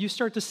trail, you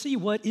start to see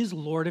what is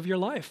Lord of your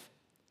life.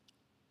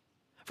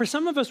 For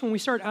some of us, when we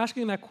start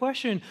asking that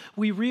question,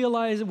 we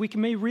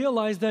may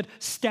realize that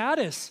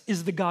status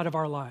is the God of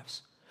our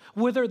lives.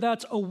 Whether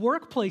that's a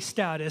workplace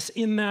status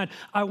in that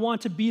I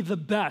want to be the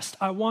best,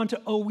 I want to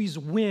always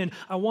win,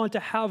 I want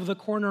to have the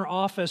corner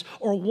office,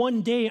 or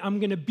one day I'm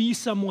going to be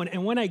someone,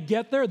 and when I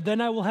get there,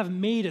 then I will have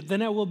made it,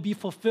 then I will be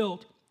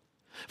fulfilled.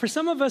 For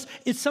some of us,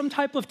 it's some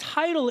type of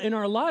title in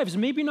our lives,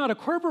 maybe not a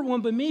corporate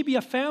one, but maybe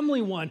a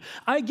family one.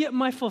 I get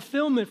my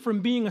fulfillment from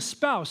being a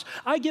spouse.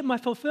 I get my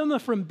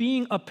fulfillment from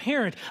being a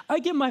parent. I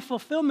get my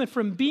fulfillment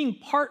from being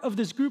part of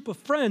this group of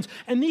friends.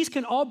 And these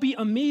can all be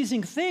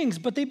amazing things,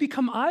 but they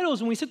become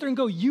idols when we sit there and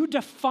go, you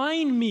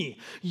define me.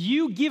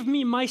 You give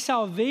me my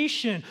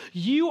salvation.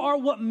 You are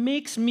what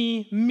makes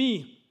me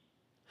me.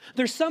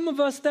 There's some of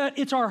us that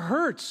it's our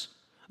hurts.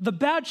 The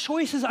bad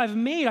choices I've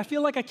made, I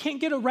feel like I can't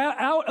get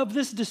out of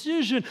this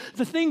decision.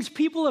 The things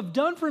people have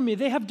done for me,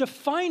 they have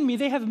defined me.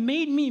 They have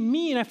made me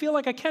me, and I feel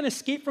like I can't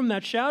escape from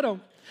that shadow.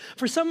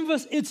 For some of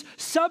us, it's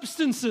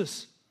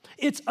substances.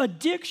 It's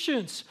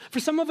addictions. For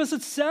some of us,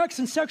 it's sex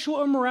and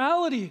sexual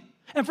immorality.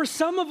 And for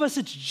some of us,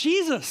 it's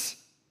Jesus.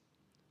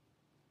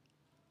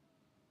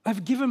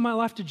 I've given my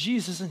life to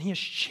Jesus and he has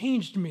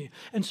changed me.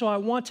 And so I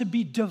want to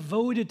be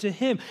devoted to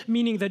him,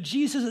 meaning that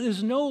Jesus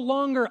is no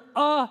longer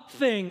a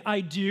thing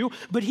I do,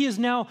 but he is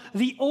now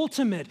the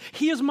ultimate.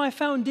 He is my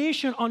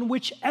foundation on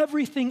which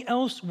everything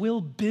else will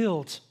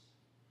build.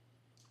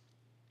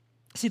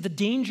 See, the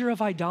danger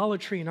of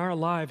idolatry in our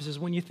lives is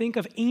when you think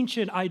of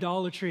ancient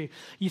idolatry,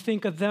 you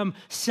think of them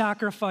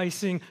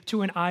sacrificing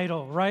to an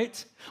idol,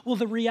 right? Well,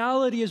 the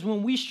reality is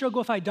when we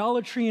struggle with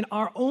idolatry in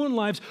our own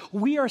lives,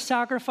 we are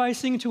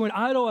sacrificing to an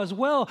idol as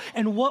well.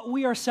 And what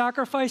we are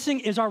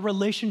sacrificing is our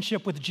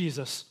relationship with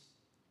Jesus.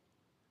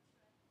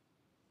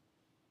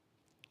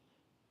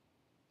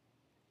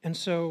 And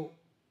so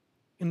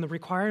in the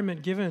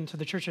requirement given to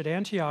the church at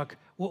Antioch,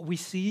 what we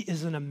see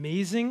is an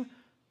amazing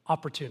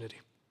opportunity.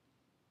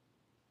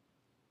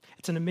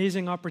 It's an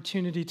amazing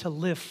opportunity to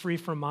live free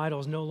from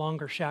idols, no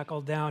longer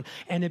shackled down.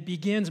 And it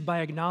begins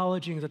by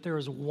acknowledging that there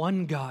is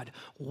one God,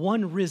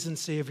 one risen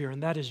Savior,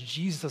 and that is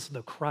Jesus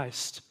the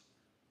Christ.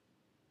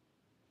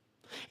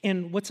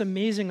 And what's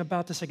amazing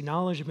about this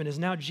acknowledgement is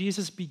now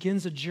Jesus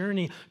begins a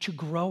journey to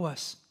grow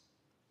us,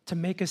 to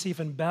make us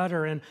even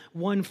better. And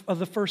one of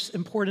the first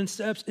important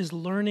steps is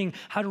learning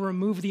how to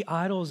remove the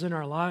idols in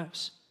our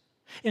lives.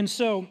 And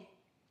so,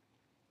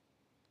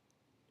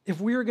 if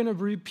we are going to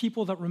be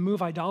people that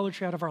remove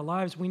idolatry out of our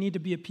lives, we need to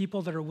be a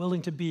people that are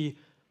willing to be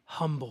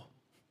humble.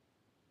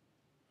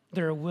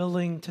 They're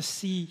willing to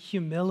see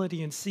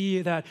humility and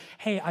see that,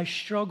 hey, I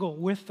struggle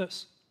with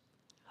this.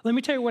 Let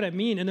me tell you what I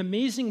mean. An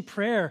amazing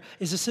prayer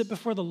is to sit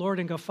before the Lord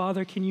and go,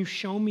 Father, can you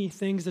show me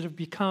things that have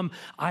become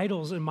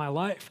idols in my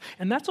life?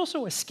 And that's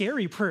also a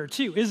scary prayer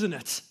too, isn't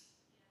it?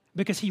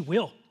 Because he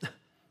will.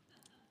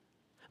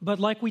 But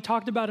like we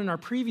talked about in our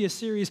previous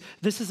series,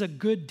 this is a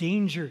good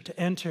danger to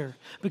enter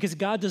because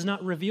God does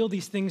not reveal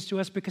these things to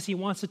us because he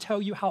wants to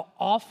tell you how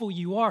awful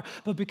you are,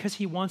 but because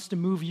he wants to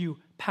move you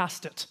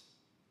past it.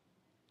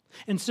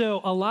 And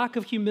so a lack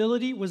of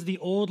humility was the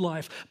old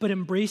life, but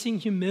embracing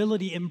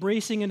humility,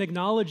 embracing and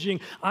acknowledging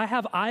I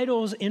have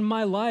idols in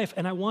my life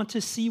and I want to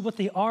see what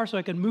they are so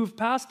I can move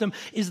past them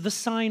is the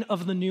sign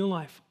of the new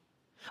life.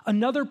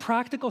 Another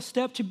practical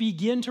step to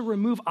begin to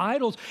remove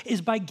idols is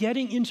by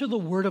getting into the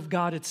Word of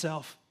God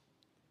itself.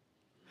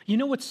 You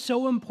know what's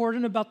so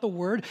important about the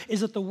Word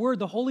is that the Word,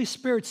 the Holy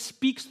Spirit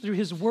speaks through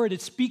his Word.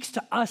 It speaks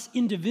to us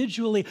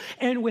individually.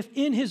 And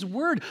within his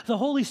Word, the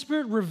Holy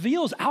Spirit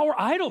reveals our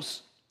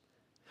idols.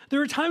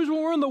 There are times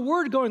when we're in the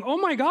Word going, oh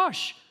my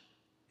gosh,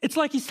 it's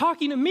like he's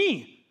talking to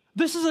me.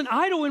 This is an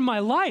idol in my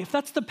life.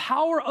 That's the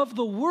power of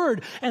the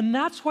Word. And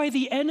that's why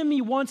the enemy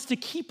wants to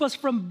keep us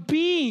from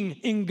being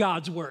in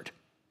God's Word.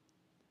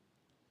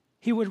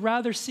 He would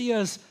rather see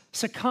us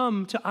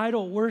succumb to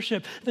idol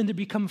worship than to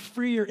become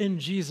freer in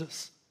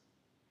Jesus.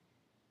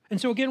 And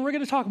so again, we're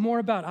going to talk more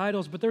about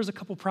idols, but there's a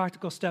couple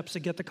practical steps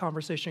to get the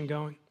conversation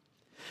going.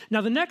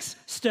 Now, the next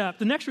step,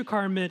 the next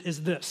requirement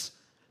is this: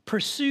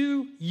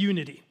 pursue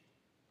unity.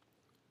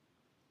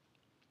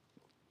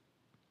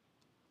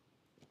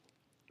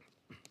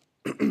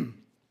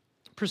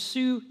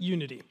 Pursue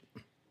unity.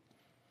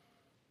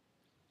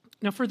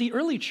 Now, for the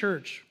early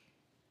church,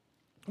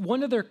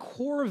 one of their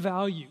core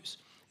values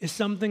is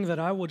something that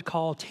I would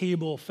call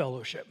table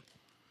fellowship.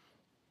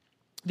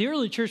 The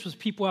early church was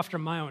people after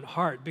my own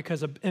heart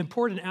because an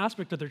important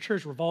aspect of their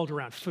church revolved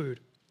around food.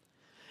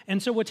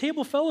 And so what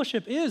table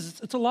fellowship is,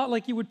 it's a lot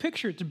like you would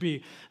picture it to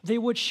be. They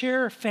would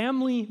share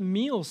family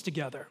meals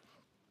together.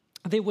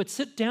 They would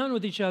sit down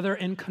with each other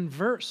and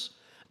converse.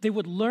 They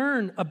would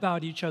learn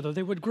about each other.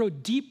 They would grow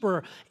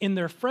deeper in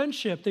their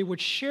friendship. They would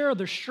share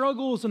their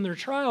struggles and their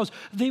trials.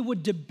 They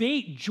would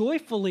debate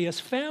joyfully as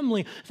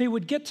family. They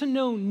would get to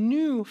know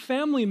new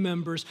family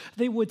members.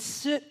 They would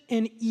sit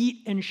and eat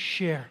and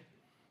share.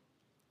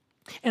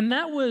 And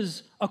that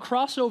was a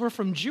crossover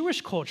from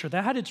Jewish culture.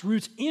 That had its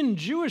roots in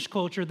Jewish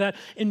culture, that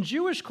in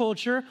Jewish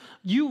culture,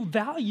 you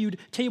valued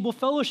table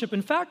fellowship.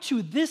 In fact,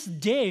 to this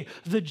day,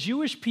 the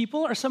Jewish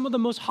people are some of the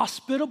most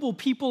hospitable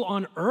people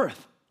on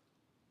earth.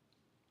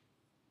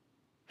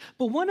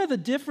 But one of the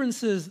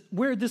differences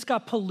where this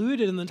got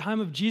polluted in the time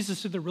of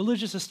Jesus through the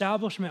religious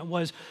establishment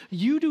was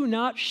you do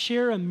not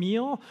share a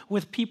meal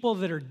with people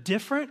that are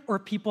different or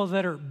people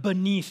that are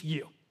beneath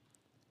you.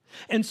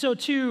 And so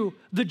to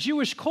the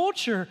Jewish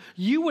culture,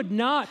 you would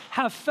not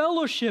have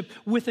fellowship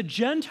with a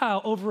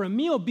Gentile over a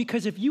meal,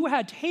 because if you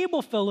had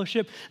table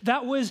fellowship,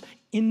 that was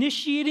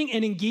initiating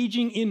and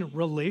engaging in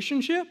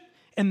relationship,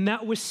 and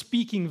that was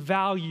speaking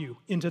value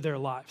into their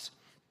lives.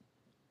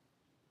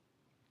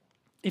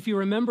 If you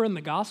remember in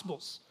the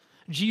Gospels,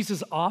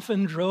 Jesus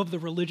often drove the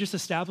religious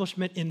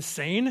establishment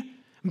insane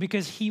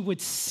because he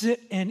would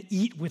sit and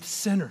eat with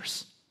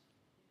sinners.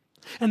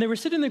 And they were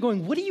sitting there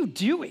going, "What are you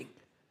doing?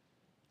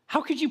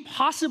 How could you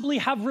possibly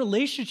have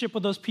relationship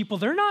with those people?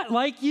 They're not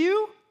like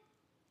you.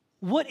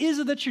 What is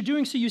it that you're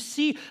doing?" So you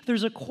see,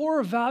 there's a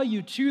core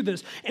value to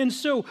this. And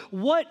so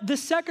what the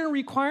second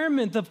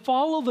requirement, the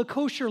follow the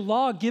kosher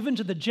law given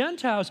to the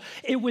Gentiles,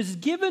 it was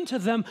given to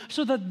them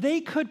so that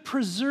they could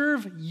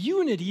preserve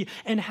unity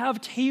and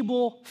have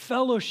table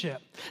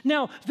fellowship.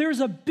 Now, there's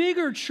a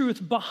bigger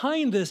truth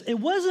behind this. It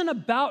wasn't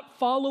about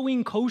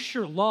following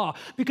kosher law,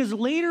 because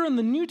later in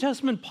the New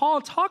Testament, Paul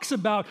talks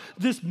about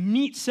this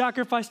meat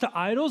sacrificed to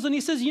idols, and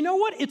he says, you know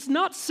what? It's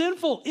not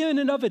sinful in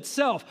and of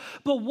itself,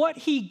 but what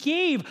he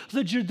gave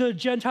the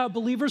Gentile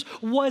believers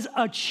was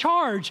a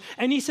charge.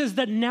 And he says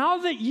that now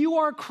that you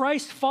are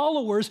Christ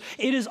followers,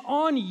 it is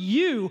on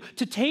you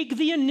to take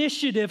the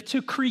initiative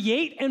to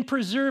create and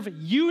preserve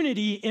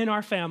unity in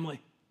our family.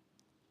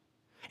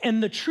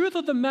 And the truth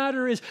of the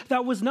matter is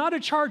that was not a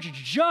charge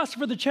just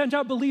for the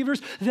Gentile believers.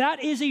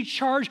 That is a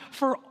charge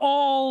for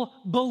all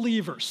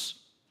believers.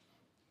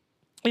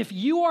 If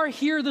you are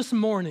here this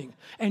morning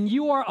and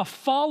you are a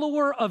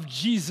follower of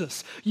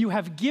Jesus, you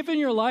have given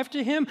your life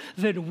to him,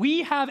 then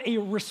we have a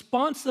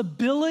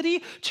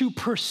responsibility to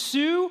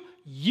pursue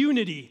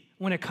unity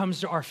when it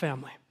comes to our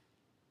family.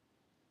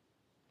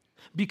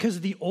 Because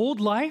the old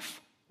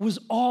life was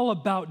all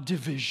about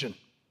division.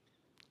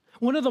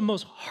 One of the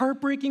most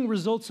heartbreaking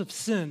results of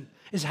sin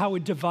is how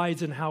it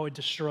divides and how it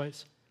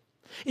destroys.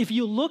 If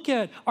you look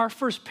at our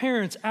first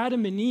parents,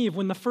 Adam and Eve,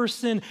 when the first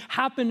sin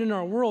happened in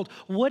our world,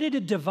 what did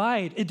it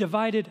divide? It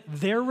divided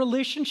their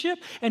relationship,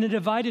 and it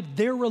divided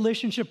their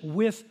relationship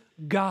with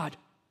God.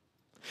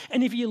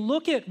 And if you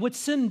look at what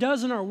sin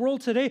does in our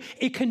world today,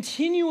 it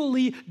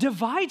continually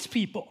divides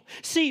people.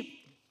 See,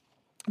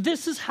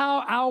 this is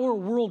how our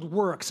world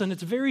works, and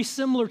it's very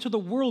similar to the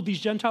world these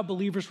Gentile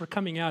believers were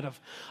coming out of.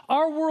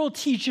 Our world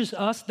teaches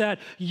us that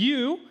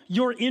you,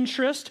 your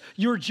interest,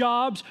 your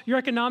jobs, your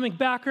economic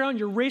background,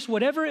 your race,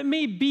 whatever it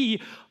may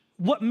be,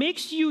 what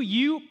makes you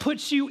you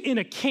puts you in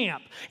a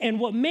camp,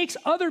 and what makes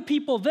other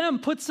people them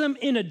puts them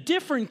in a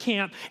different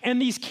camp, and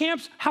these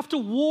camps have to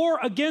war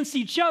against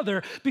each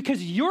other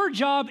because your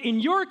job in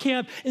your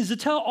camp is to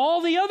tell all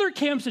the other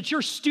camps that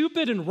you're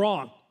stupid and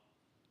wrong.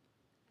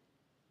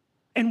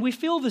 And we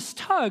feel this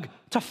tug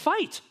to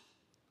fight.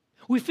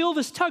 We feel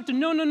this tug to,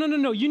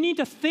 no. You need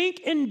to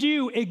think and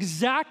do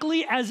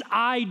exactly as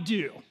I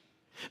do,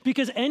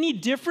 because any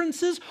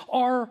differences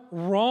are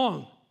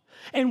wrong.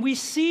 And we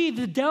see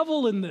the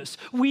devil in this.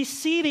 We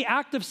see the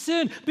act of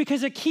sin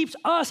because it keeps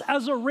us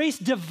as a race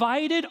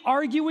divided,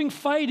 arguing,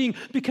 fighting,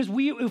 because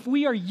if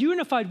we are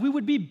unified, we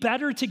would be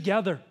better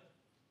together.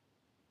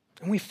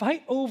 And we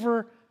fight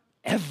over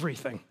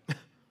everything.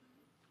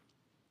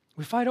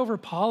 We fight over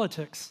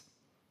politics.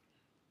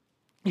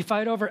 We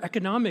fight over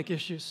economic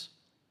issues.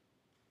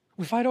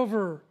 We fight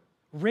over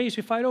race.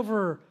 We fight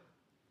over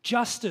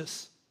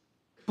justice.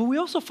 But we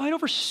also fight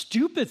over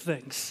stupid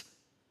things.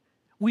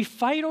 We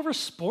fight over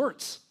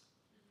sports.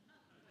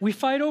 We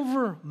fight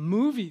over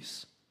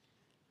movies.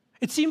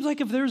 It seems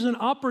like if there's an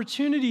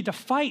opportunity to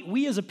fight,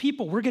 we as a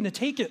people, we're going to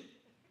take it.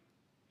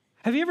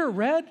 Have you ever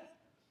read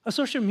a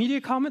social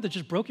media comment that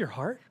just broke your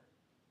heart?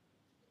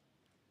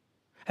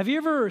 Have you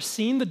ever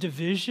seen the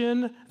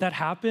division that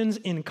happens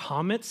in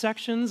comment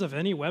sections of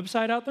any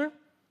website out there?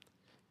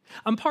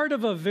 I'm part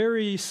of a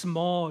very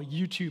small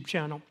YouTube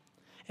channel,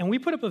 and we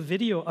put up a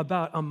video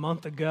about a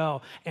month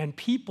ago, and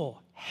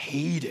people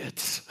hate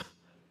it.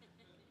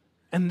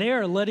 And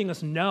they're letting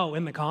us know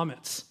in the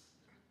comments.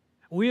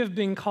 We have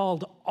been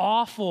called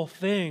awful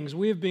things.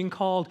 We have been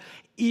called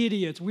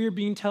idiots. We are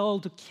being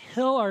told to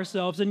kill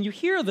ourselves. And you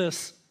hear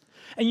this,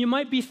 and you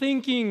might be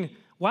thinking,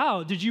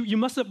 wow, you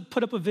must have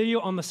put up a video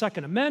on the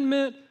Second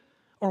Amendment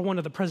or one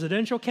of the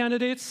presidential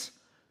candidates.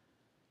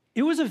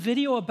 It was a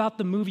video about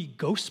the movie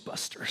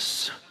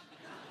Ghostbusters.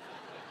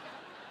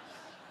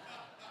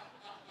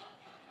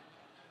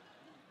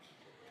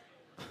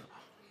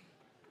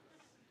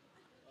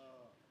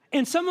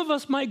 And some of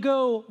us might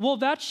go, well,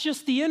 that's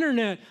just the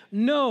internet.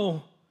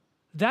 No,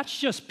 that's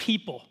just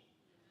people.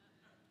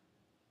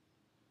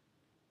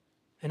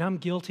 And I'm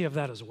guilty of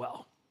that as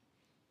well.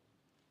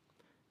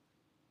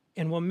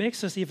 And what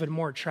makes us even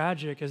more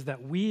tragic is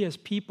that we as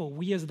people,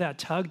 we as that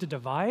tug to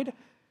divide,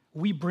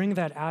 we bring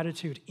that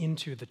attitude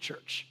into the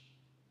church.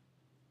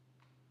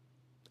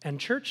 And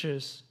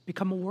churches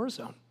become a war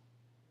zone.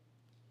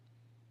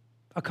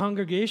 A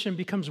congregation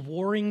becomes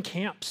warring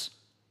camps.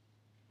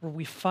 where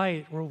we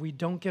fight, where we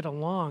don't get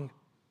along.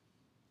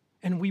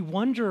 And we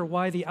wonder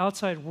why the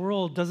outside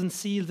world doesn't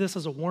see this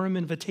as a warm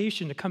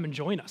invitation to come and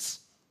join us.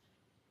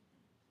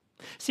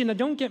 See, now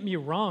don't get me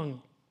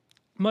wrong.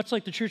 Much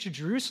like the Church of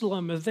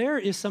Jerusalem, if there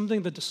is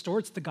something that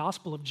distorts the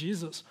gospel of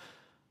Jesus,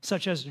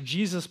 such as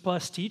Jesus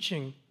plus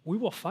teaching, we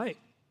will fight.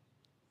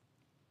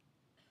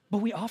 But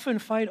we often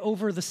fight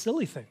over the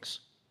silly things.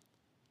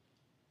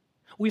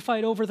 We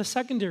fight over the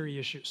secondary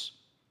issues.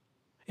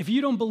 If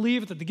you don't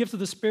believe that the gifts of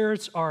the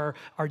spirits are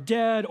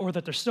dead or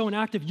that they're still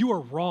inactive, you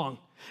are wrong.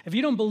 If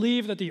you don't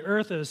believe that the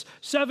earth is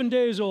 7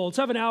 days old,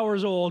 7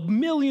 hours old,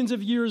 millions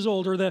of years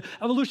old, or the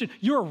evolution,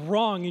 you're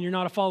wrong and you're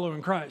not a follower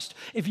in Christ.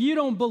 If you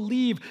don't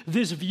believe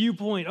this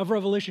viewpoint of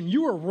Revelation,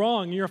 you are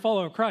wrong and you're a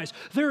follower of Christ.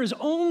 There is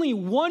only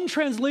one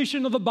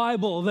translation of the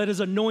Bible that is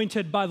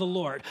anointed by the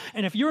Lord.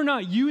 And if you're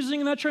not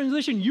using that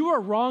translation, you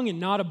are wrong and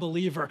not a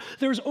believer.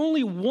 There's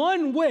only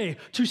one way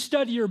to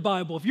study your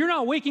Bible. If you're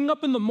not waking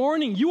up in the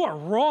morning, you are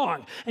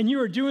wrong and you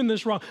are doing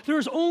this wrong.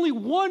 There's only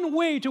one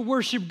way to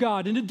worship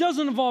God, and it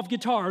doesn't involve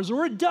guitar.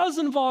 Or it does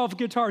involve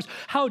guitars.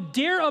 How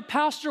dare a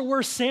pastor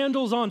wear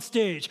sandals on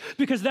stage?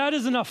 Because that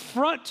is an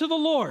affront to the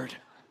Lord.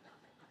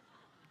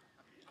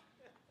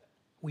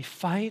 We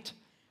fight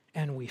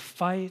and we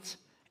fight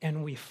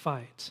and we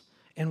fight.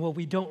 And what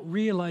we don't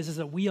realize is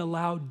that we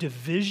allow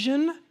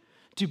division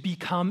to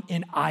become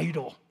an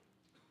idol.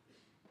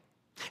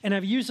 And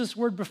I've used this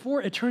word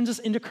before. It turns us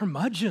into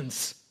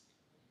curmudgeons.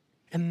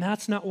 And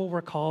that's not what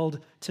we're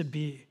called to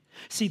be.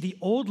 See, the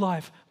old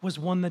life was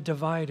one that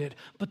divided,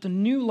 but the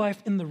new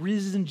life in the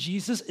risen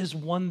Jesus is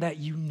one that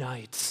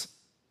unites.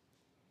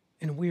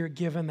 And we are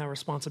given that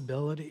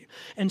responsibility.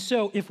 And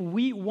so if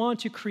we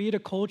want to create a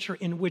culture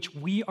in which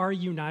we are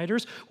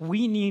uniters,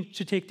 we need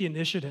to take the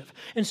initiative.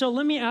 And so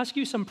let me ask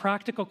you some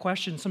practical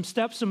questions, some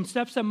steps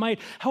that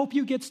might help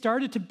you get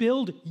started to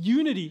build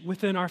unity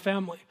within our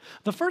family.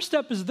 The first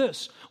step is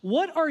this: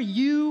 what are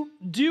you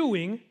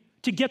doing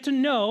to get to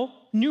know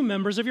new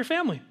members of your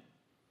family?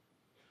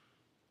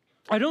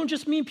 I don't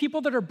just mean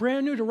people that are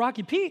brand new to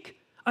Rocky Peak.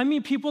 I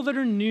mean people that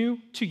are new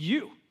to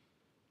you.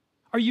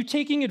 Are you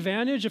taking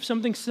advantage of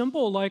something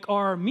simple like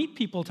our meet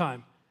people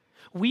time?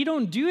 We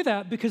don't do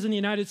that because in the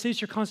United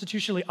States, you're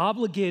constitutionally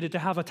obligated to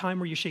have a time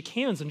where you shake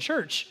hands in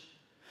church.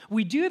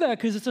 We do that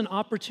because it's an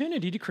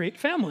opportunity to create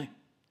family.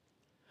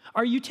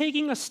 Are you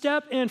taking a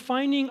step and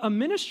finding a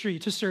ministry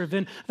to serve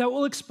in that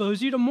will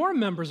expose you to more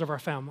members of our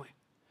family?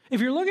 If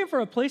you're looking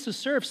for a place to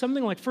serve,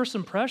 something like First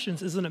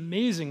Impressions is an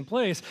amazing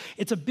place.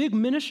 It's a big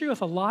ministry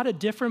with a lot of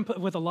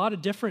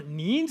different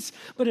needs,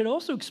 but it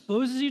also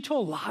exposes you to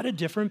a lot of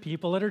different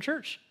people at our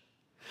church.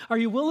 Are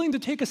you willing to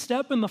take a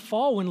step in the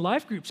fall when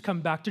life groups come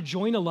back to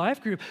join a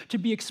life group to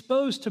be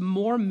exposed to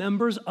more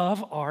members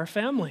of our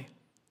family?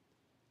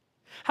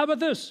 How about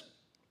this?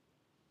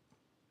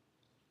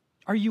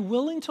 Are you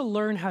willing to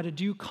learn how to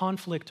do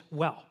conflict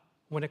well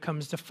when it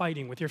comes to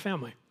fighting with your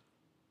family?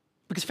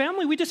 Because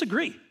family, we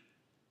disagree.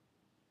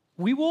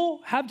 We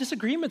will have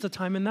disagreements at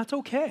times, and that's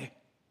okay.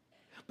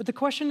 But the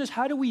question is,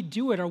 how do we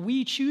do it? Are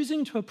we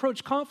choosing to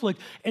approach conflict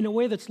in a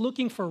way that's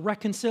looking for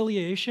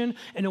reconciliation,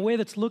 in a way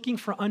that's looking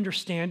for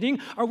understanding?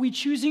 Are we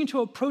choosing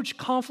to approach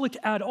conflict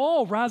at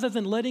all rather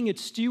than letting it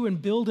stew and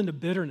build into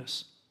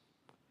bitterness?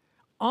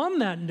 On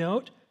that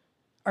note,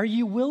 are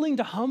you willing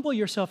to humble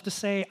yourself to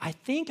say, I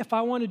think if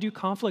I want to do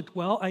conflict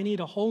well, I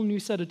need a whole new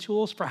set of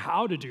tools for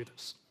how to do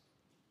this?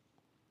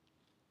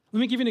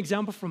 Let me give you an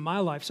example from my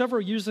life.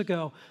 Several years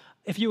ago,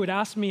 if you had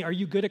asked me, are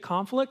you good at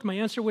conflict? My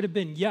answer would have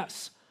been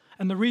yes.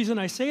 And the reason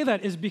I say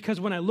that is because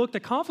when I looked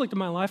at conflict in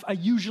my life, I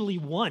usually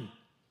won.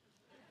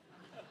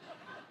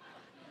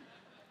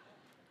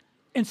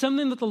 And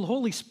something that the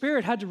Holy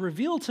Spirit had to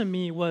reveal to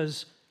me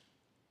was,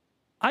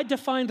 I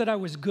defined that I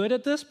was good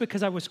at this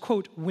because I was,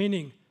 quote,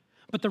 winning.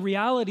 But the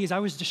reality is I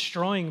was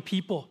destroying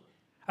people.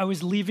 I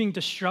was leaving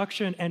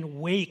destruction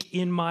and wake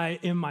in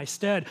my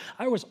stead.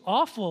 I was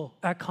awful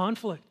at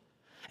conflict.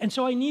 And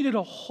so I needed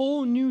a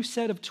whole new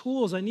set of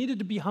tools. I needed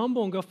to be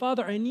humble and go,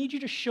 Father, I need you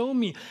to show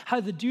me how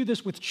to do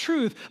this with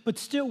truth, but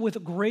still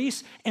with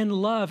grace and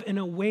love in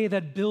a way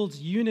that builds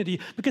unity.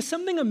 Because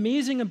something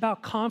amazing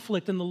about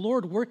conflict and the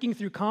Lord working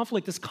through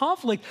conflict is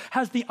conflict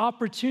has the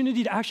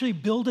opportunity to actually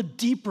build a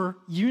deeper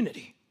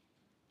unity.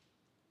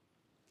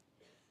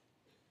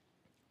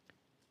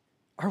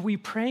 Are we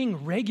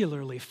praying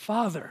regularly,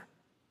 Father,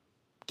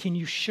 can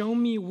you show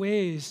me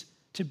ways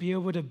to be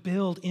able to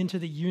build into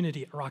the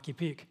unity at Rocky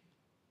Peak?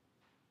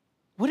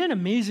 What an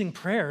amazing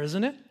prayer,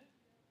 isn't it?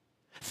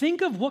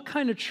 Think of what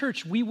kind of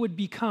church we would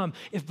become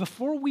if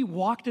before we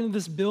walked into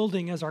this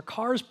building, as our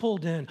cars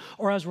pulled in,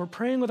 or as we're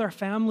praying with our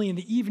family in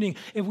the evening,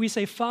 if we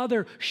say,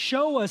 Father,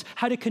 show us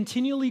how to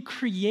continually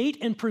create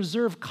and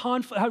preserve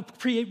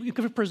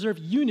preserve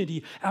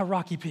unity at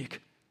Rocky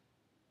Peak.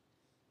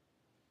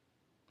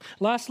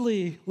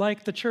 Lastly,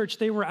 like the church,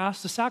 they were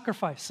asked to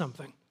sacrifice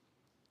something.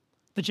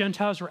 The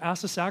Gentiles were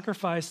asked to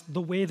sacrifice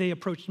the way they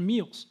approached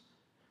meals.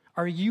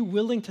 Are you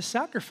willing to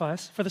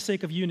sacrifice for the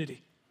sake of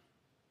unity?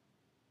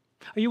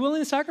 Are you willing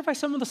to sacrifice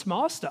some of the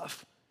small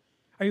stuff?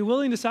 Are you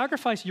willing to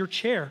sacrifice your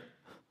chair?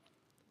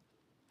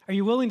 Are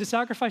you willing to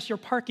sacrifice your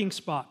parking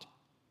spot?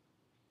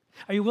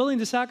 Are you willing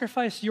to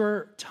sacrifice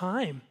your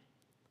time?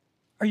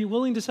 Are you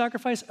willing to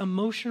sacrifice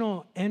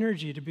emotional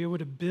energy to be able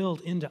to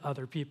build into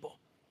other people?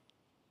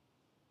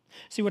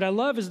 See, what I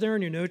love is there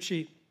in your note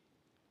sheet,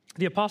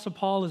 the Apostle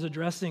Paul is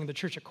addressing the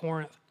church at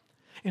Corinth.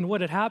 And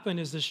what had happened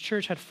is this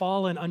church had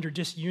fallen under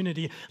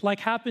disunity. Like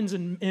happens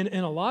in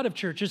a lot of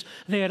churches,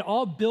 they had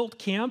all built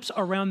camps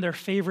around their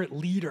favorite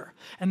leader.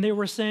 And they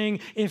were saying,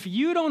 if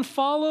you don't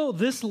follow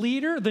this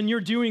leader, then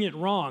you're doing it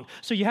wrong.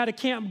 So you had a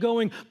camp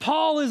going,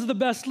 Paul is the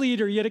best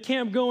leader. You had a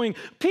camp going,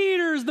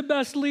 Peter's the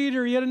best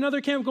leader. You had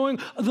another camp going,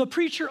 the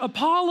preacher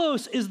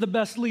Apollos is the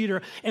best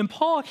leader. And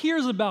Paul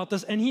hears about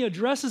this and he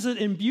addresses it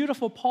in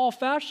beautiful Paul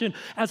fashion.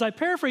 As I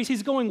paraphrase,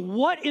 he's going,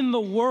 what in the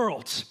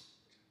world?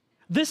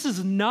 This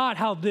is not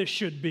how this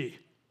should be.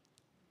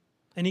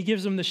 And he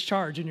gives them this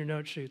charge in your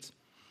note sheets.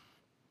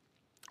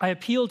 I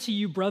appeal to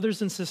you,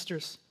 brothers and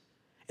sisters,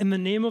 in the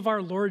name of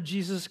our Lord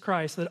Jesus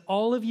Christ, that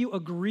all of you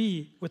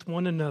agree with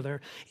one another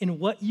in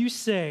what you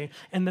say,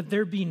 and that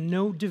there be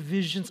no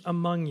divisions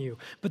among you,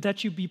 but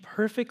that you be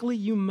perfectly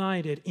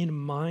united in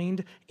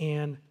mind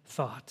and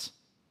thought.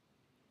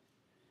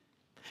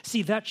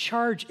 See, that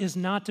charge is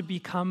not to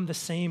become the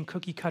same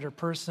cookie-cutter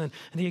person.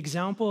 The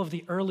example of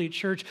the early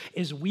church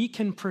is we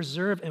can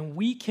preserve and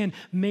we can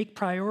make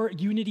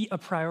unity a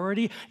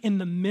priority in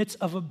the midst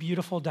of a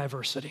beautiful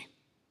diversity.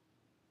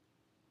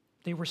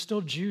 They were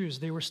still Jews.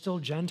 They were still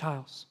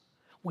Gentiles.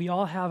 We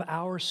all have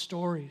our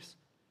stories,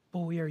 but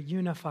we are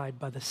unified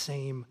by the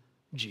same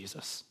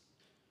Jesus.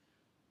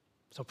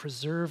 So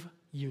preserve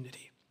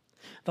unity.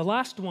 The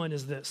last one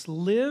is this: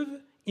 live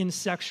in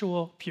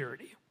sexual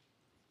purity.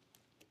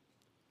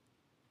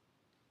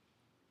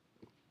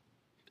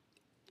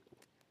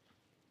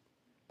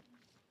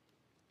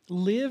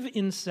 Live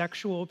in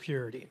sexual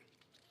purity.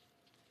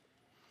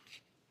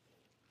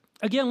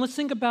 Again, let's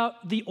think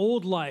about the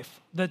old life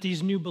that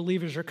these new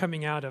believers are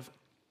coming out of.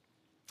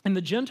 In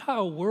the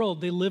Gentile world,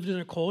 they lived in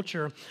a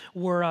culture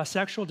where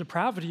sexual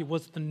depravity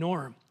was the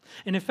norm.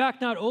 And in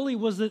fact, not only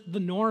was it the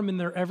norm in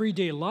their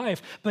everyday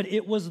life, but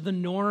it was the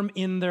norm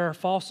in their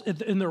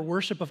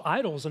worship of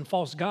idols and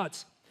false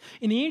gods.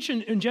 In the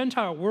ancient and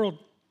Gentile world,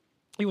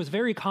 it was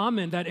very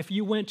common that if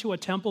you went to a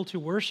temple to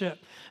worship,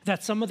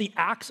 that some of the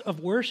acts of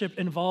worship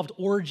involved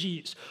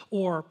orgies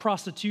or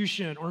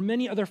prostitution or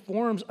many other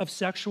forms of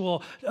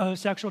sexual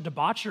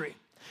debauchery.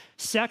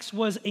 Sex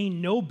was a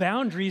no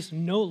boundaries,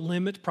 no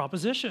limit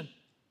proposition.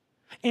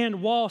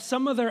 And while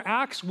some of their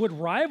acts would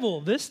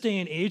rival this day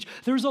and age,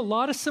 there's a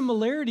lot of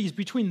similarities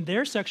between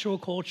their sexual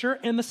culture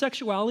and the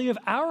sexuality of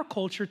our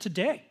culture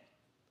today.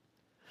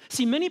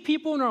 See, many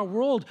people in our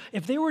world,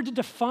 if they were to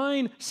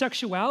define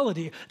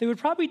sexuality, they would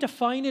probably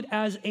define it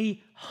as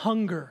a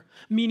hunger,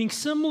 meaning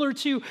similar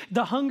to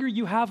the hunger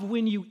you have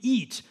when you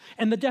eat.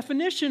 And the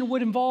definition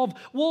would involve,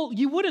 well,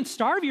 you wouldn't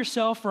starve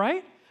yourself,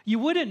 right? You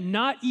wouldn't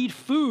not eat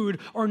food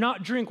or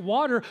not drink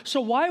water,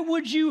 so why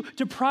would you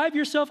deprive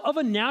yourself of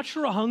a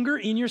natural hunger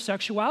in your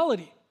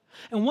sexuality?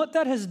 And what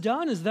that has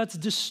done is that's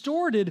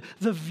distorted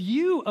the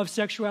view of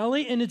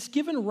sexuality, and it's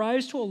given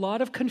rise to a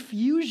lot of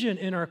confusion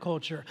in our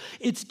culture.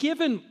 It's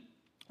given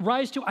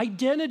rise to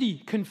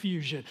identity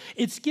confusion.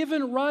 It's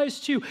given rise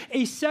to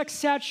a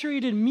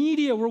sex-saturated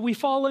media where we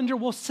fall under,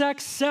 well,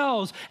 sex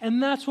sells,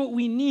 and that's what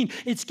we need.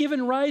 It's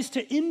given rise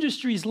to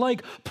industries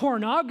like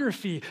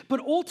pornography, but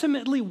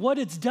ultimately what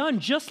it's done,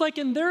 just like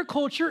in their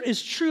culture,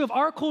 is true of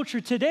our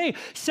culture today.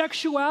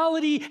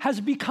 Sexuality has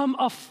become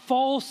a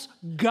false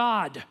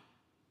god.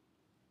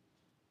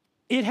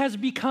 It has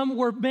become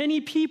where many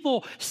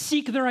people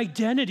seek their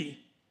identity.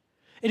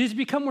 It has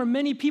become where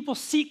many people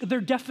seek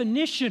their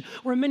definition,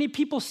 where many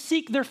people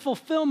seek their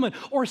fulfillment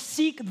or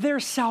seek their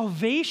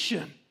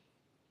salvation.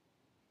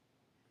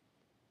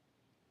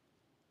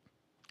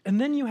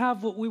 And then you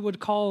have what we would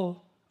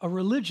call a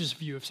religious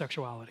view of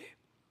sexuality.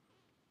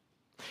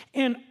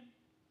 And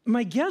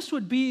my guess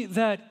would be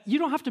that you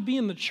don't have to be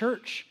in the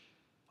church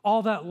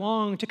all that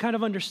long to kind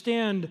of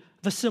understand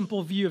the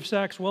simple view of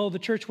sex. Well, the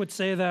church would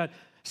say that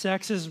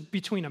sex is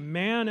between a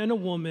man and a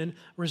woman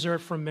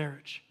reserved for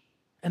marriage.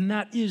 And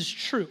that is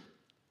true.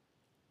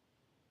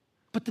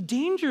 But the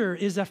danger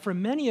is that for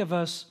many of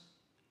us,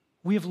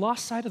 we have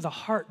lost sight of the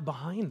heart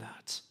behind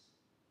that.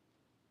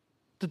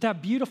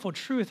 That beautiful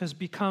truth has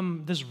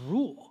become this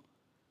rule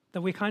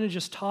that we kind of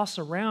just toss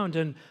around.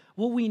 And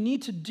what we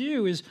need to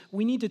do is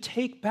we need to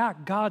take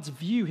back God's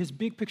view, his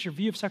big picture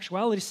view of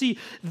sexuality. See,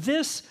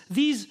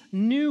 these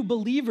new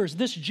believers,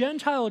 this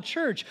Gentile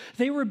church,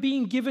 they were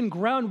being given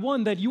ground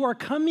one that you are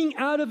coming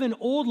out of an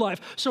old life.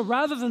 So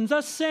rather than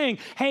just saying,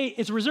 hey,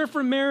 it's reserved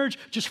for marriage,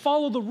 just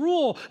follow the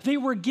rule, they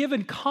were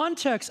given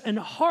context and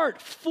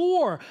heart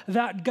for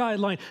that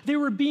guideline. They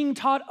were being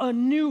taught a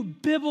new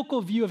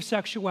biblical view of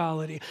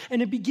sexuality.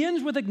 And it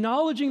begins with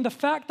acknowledging the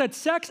fact that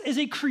sex is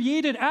a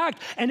created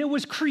act, and it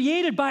was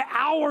created by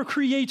our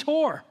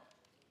Creator.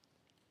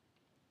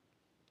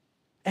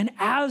 And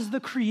as the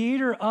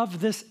creator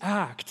of this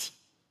act,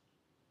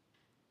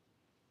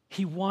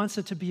 he wants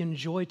it to be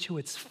enjoyed to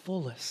its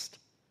fullest.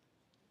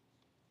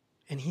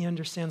 and he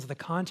understands the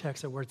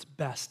context of where it's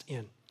best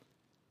in.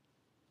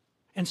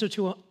 And so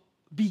to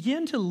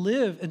begin to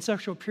live in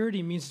sexual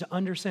purity means to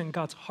understand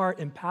God's heart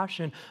and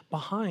passion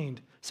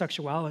behind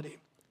sexuality.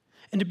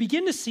 And to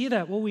begin to see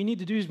that, what we need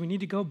to do is we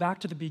need to go back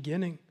to the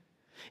beginning.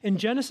 In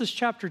Genesis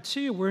chapter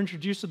 2, we're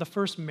introduced to the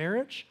first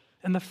marriage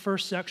and the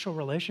first sexual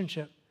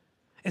relationship.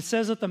 It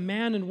says that the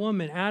man and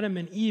woman, Adam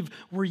and Eve,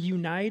 were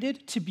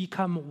united to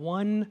become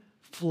one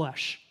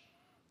flesh.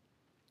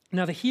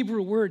 Now, the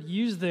Hebrew word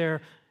used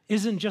there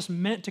isn't just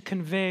meant to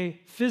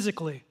convey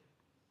physically,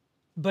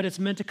 but it's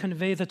meant to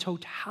convey the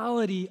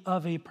totality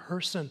of a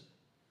person.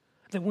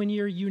 That when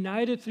you're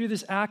united through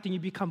this act and you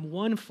become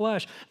one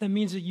flesh, that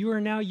means that you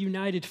are now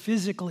united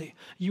physically.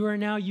 You are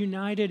now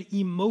united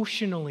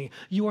emotionally.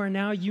 You are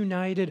now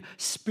united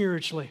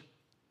spiritually.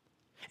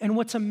 And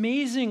what's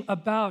amazing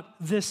about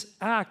this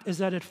act is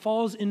that it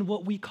falls in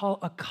what we call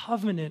a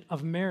covenant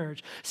of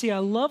marriage. See, I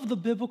love the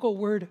biblical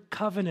word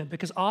covenant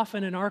because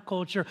often in our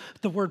culture,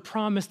 the word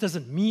promise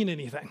doesn't mean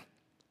anything.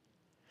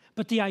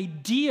 But the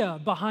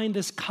idea behind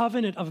this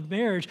covenant of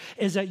marriage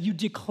is that you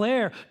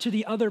declare to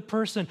the other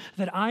person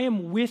that I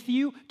am with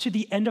you to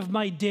the end of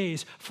my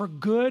days, for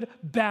good,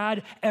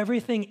 bad,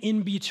 everything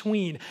in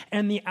between.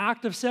 And the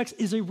act of sex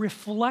is a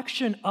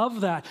reflection of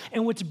that.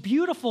 And what's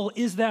beautiful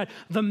is that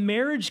the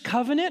marriage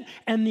covenant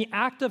and the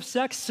act of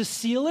sex to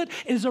seal it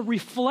is a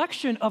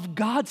reflection of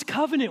God's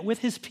covenant with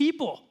his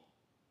people.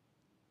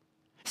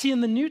 See,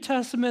 in the New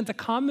Testament, the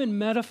common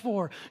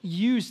metaphor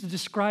used to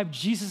describe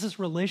Jesus'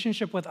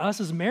 relationship with us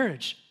is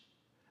marriage,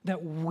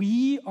 that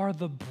we are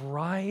the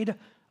bride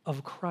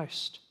of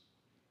Christ.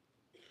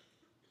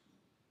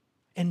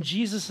 And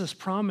Jesus'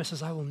 promise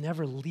is, I will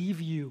never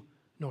leave you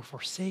nor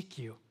forsake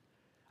you.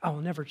 I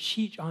will never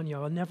cheat on you. I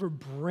will never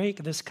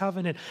break this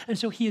covenant. And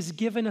so he has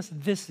given us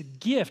this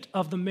gift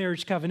of the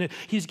marriage covenant.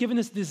 He's given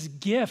us this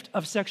gift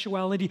of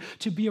sexuality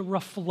to be a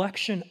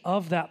reflection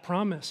of that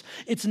promise.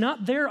 It's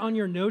not there on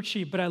your note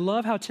sheet, but I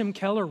love how Tim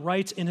Keller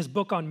writes in his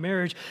book on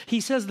marriage. He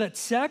says that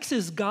sex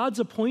is God's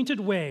appointed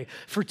way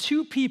for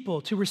two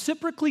people to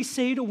reciprocally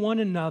say to one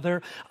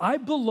another, I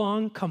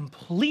belong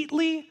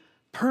completely,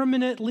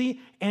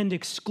 permanently, and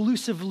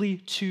exclusively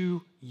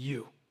to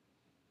you.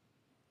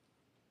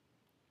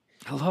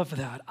 I love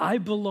that. I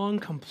belong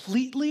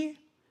completely,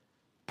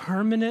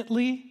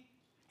 permanently,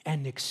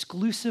 and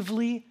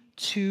exclusively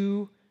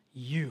to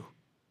you.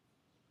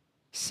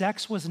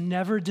 Sex was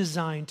never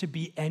designed to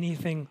be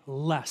anything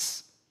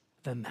less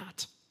than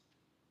that.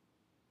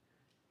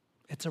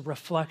 It's a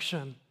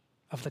reflection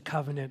of the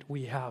covenant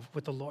we have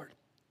with the Lord.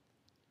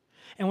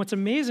 And what's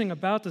amazing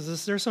about this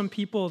is there's some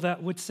people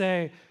that would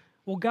say,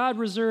 well, God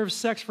reserves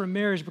sex for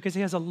marriage because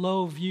he has a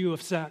low view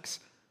of sex.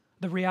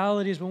 The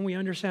reality is when we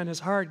understand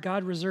his heart,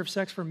 God reserves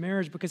sex for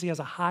marriage because he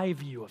has a high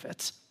view of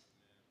it.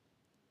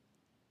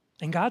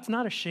 And God's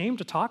not ashamed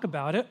to talk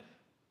about it.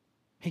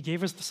 He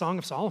gave us the Song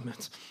of Solomon.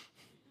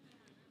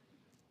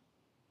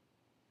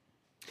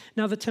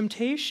 Now, the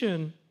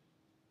temptation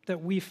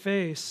that we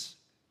face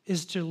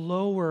is to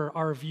lower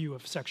our view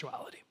of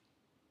sexuality.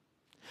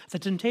 The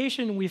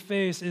temptation we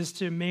face is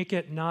to make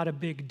it not a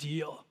big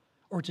deal,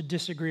 or to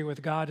disagree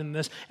with God in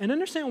this, and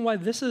understand why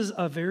this is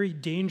a very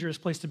dangerous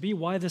place to be,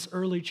 why this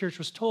early church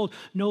was told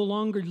no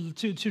longer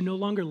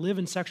live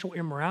in sexual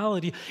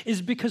immorality,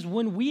 is because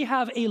when we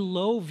have a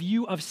low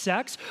view of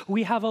sex,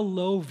 we have a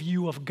low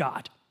view of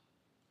God.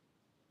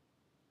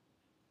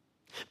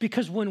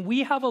 Because when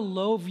we have a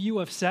low view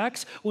of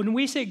sex, when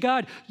we say,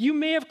 God, you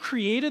may have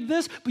created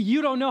this, but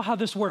you don't know how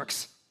this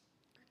works.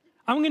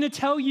 I'm going to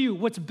tell you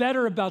what's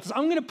better about this.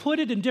 I'm going to put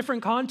it in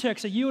different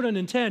contexts that you wouldn't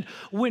intend.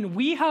 When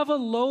we have a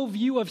low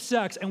view of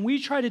sex and we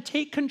try to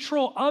take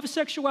control of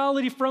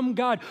sexuality from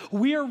God,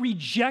 we are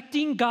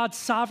rejecting God's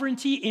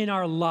sovereignty in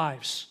our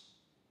lives.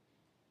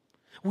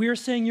 We are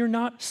saying you're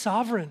not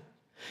sovereign.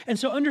 And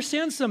so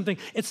understand something.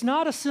 It's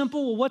not a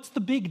simple, well, what's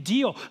the big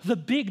deal? The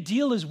big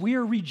deal is we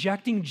are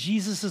rejecting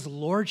Jesus'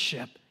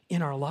 lordship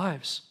in our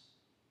lives.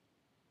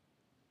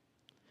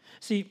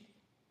 See,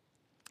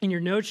 in your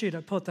note sheet,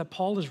 I put that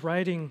Paul is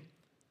writing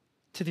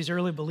to these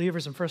early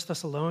believers in 1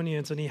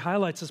 Thessalonians, and he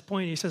highlights this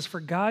point. He says, for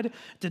God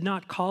did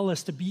not call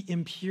us to be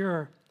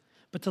impure,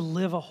 but to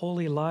live a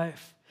holy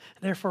life.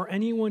 Therefore,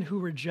 anyone who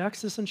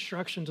rejects this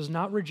instruction does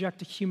not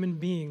reject a human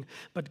being,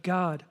 but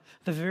God,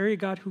 the very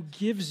God who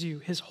gives you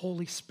his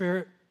Holy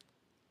Spirit.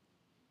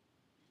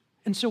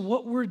 And so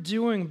what we're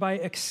doing by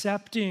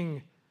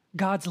accepting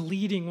God's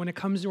leading when it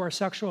comes to our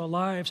sexual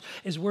lives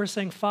is we're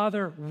saying,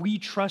 Father, we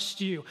trust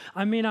you.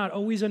 I may not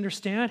always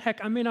understand. Heck,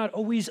 I may not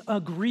always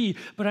agree,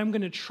 but I'm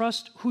going to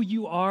trust who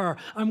you are.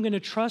 I'm going to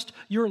trust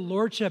your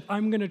lordship.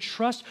 I'm going to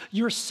trust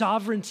your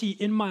sovereignty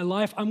in my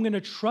life. I'm going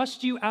to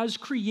trust you as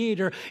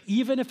creator.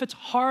 Even if it's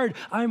hard,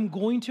 I'm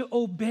going to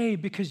obey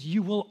because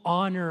you will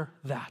honor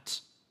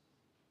that.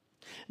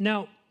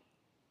 Now,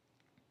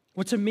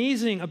 what's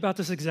amazing about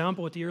this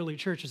example with the early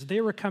church is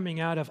they were coming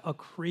out of a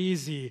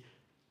crazy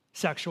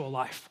sexual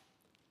life.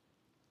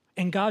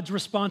 And God's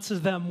response to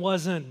them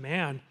wasn't,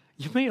 man,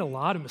 you made a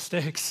lot of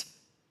mistakes.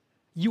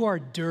 You are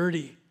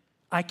dirty.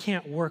 I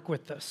can't work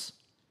with this.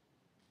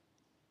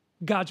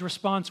 God's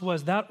response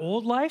was, that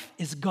old life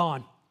is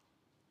gone.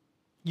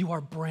 You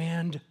are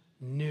brand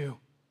new.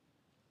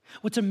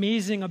 What's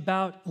amazing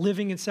about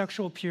living in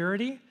sexual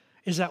purity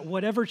is that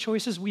whatever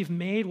choices we've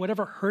made,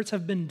 whatever hurts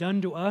have been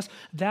done to us,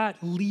 that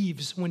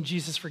leaves when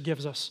Jesus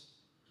forgives us.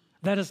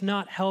 That is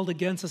not held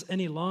against us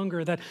any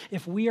longer. That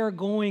if we are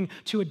going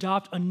to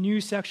adopt a new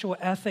sexual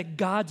ethic,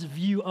 God's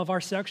view of our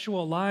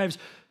sexual lives,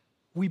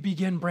 we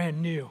begin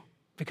brand new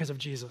because of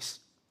Jesus.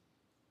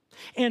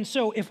 And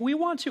so if we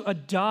want to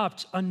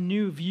adopt a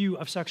new view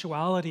of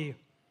sexuality,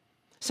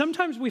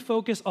 sometimes we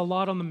focus a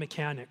lot on the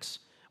mechanics.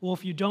 Well,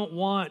 if you don't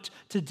want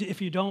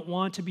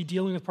to be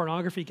dealing with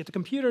pornography, get the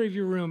computer out of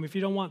your room. If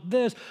you don't want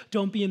this,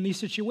 don't be in these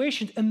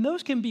situations. And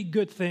those can be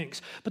good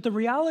things. But the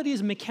reality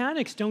is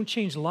mechanics don't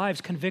change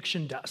lives.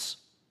 Conviction does.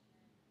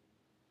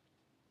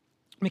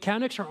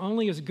 Mechanics are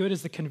only as good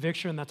as the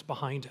conviction that's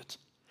behind it.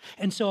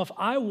 And so if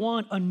I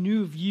want a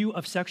new view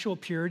of sexual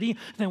purity,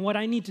 then what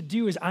I need to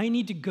do is I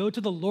need to go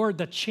to the Lord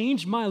that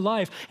changed my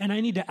life, and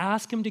I need to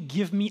ask him to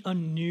give me a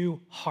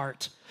new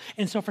heart.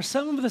 And so for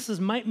some of this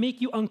might make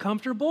you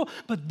uncomfortable,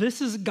 but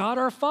this is God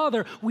our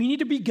Father. We need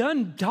to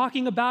begin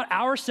talking about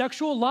our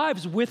sexual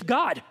lives with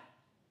God.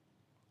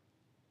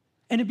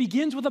 And it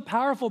begins with a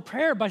powerful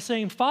prayer by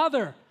saying,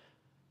 Father,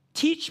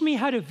 teach me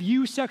how to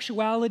view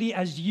sexuality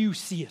as you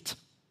see it.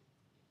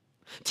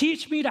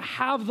 Teach me to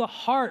have the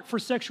heart for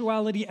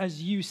sexuality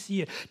as you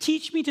see it.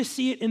 Teach me to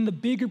see it in the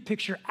bigger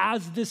picture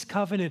as this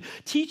covenant.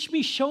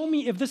 Show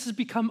me if this has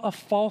become a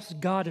false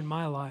god in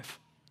my life.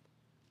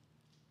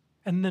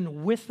 And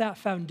then with that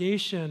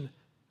foundation,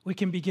 we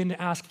can begin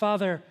to ask,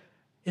 Father,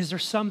 is there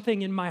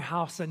something in my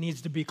house that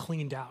needs to be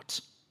cleaned out?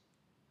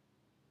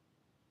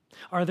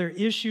 Are there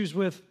issues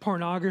with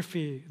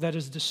pornography that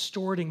is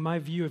distorting my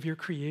view of your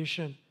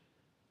creation?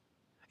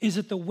 Is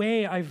it the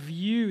way I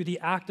view the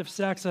act of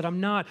sex that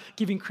I'm not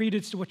giving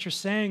credence to what you're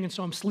saying, and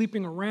so I'm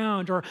sleeping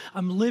around, or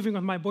I'm living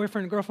with my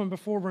boyfriend and girlfriend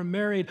before we're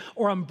married,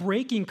 or I'm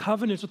breaking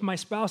covenants with my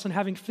spouse and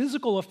having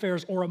physical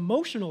affairs or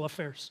emotional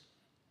affairs?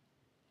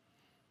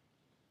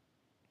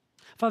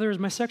 Father, is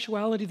my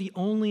sexuality the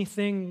only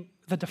thing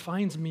that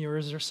defines me, or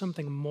is there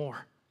something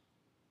more?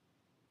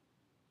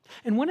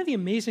 And one of the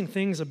amazing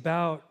things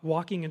about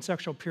walking in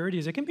sexual purity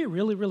is it can be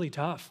really, really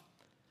tough.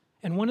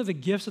 And one of the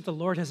gifts that the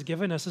Lord has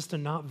given us is to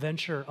not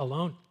venture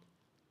alone.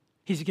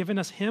 He's given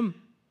us him.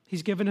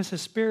 He's given us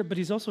his Spirit, but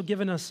he's also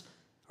given us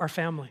our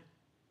family.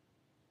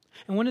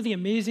 And one of the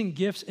amazing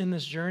gifts in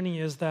this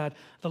journey is that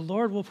the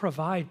Lord will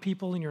provide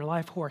people in your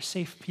life who are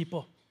safe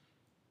people,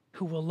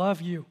 who will love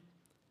you,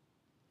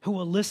 who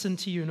will listen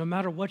to you no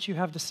matter what you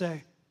have to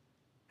say,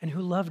 and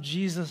who love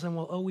Jesus and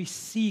will always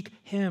seek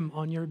him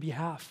on your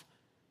behalf.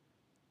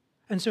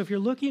 And so if you're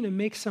looking to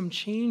make some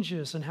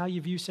changes in how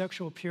you view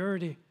sexual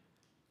purity,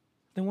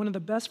 then one of the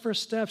best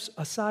first steps,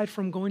 aside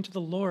from going to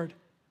the Lord,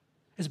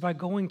 is by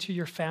going to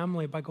your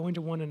family, by going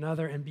to one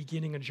another and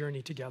beginning a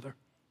journey together.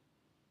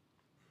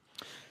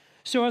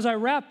 So as I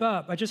wrap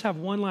up, I just have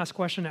one last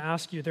question to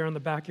ask you there on the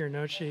back of your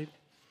note sheet.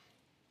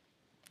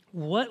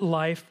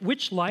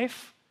 Which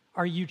life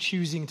are you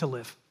choosing to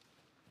live?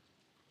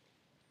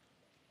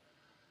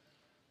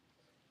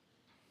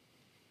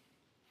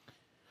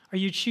 Are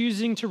you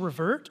choosing to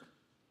revert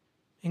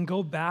and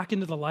go back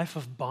into the life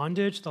of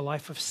bondage, the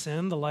life of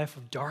sin, the life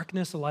of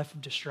darkness, the life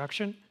of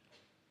destruction?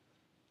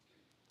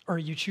 Or are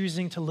you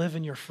choosing to live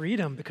in your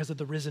freedom because of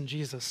the risen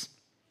Jesus?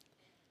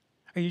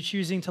 Are you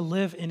choosing to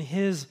live in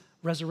his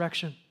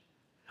resurrection?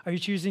 Are you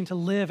choosing to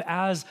live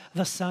as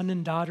the son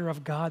and daughter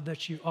of God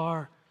that you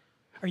are?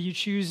 Are you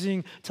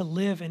choosing to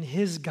live in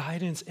his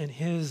guidance and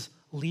his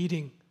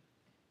leading?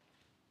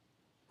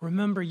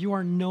 Remember, you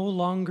are no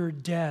longer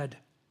dead,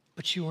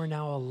 but you are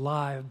now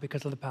alive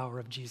because of the power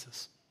of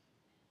Jesus.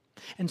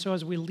 And so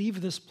as we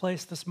leave this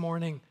place this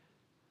morning,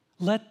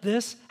 let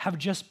this have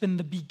just been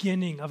the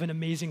beginning of an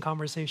amazing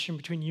conversation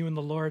between you and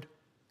the Lord.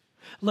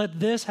 Let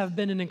this have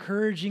been an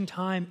encouraging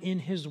time in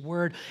his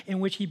word in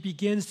which he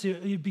begin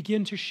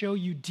to show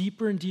you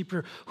deeper and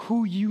deeper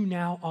who you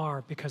now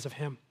are because of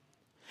him.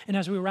 And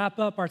as we wrap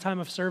up our time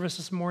of service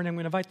this morning, I'm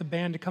going to invite the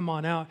band to come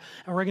on out,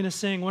 and we're going to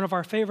sing one of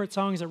our favorite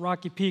songs at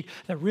Rocky Peak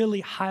that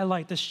really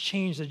highlight this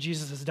change that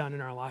Jesus has done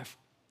in our life.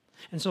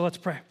 And so let's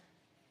pray.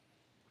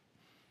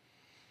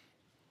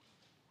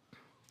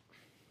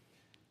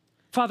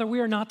 Father, we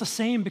are not the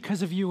same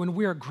because of you, and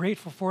we are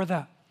grateful for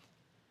that.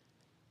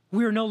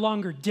 We are no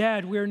longer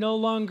dead. We are no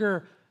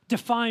longer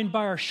defined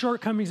by our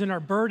shortcomings and our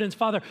burdens.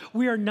 Father,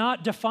 we are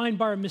not defined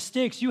by our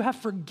mistakes. You have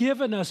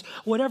forgiven us,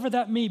 whatever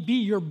that may be.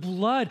 Your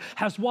blood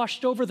has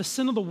washed over the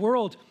sin of the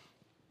world.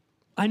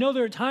 I know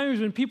there are times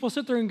when people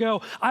sit there and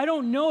go, I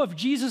don't know if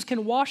Jesus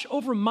can wash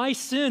over my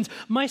sins.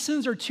 My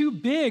sins are too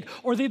big,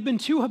 or they've been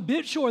too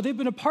habitual, or they've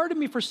been a part of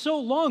me for so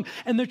long.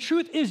 And the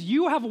truth is,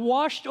 you have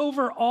washed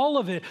over all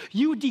of it.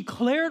 You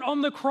declared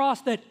on the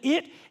cross that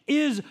it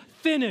is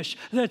finished,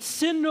 that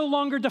sin no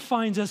longer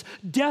defines us,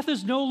 death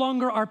is no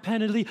longer our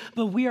penalty,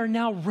 but we are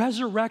now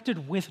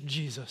resurrected with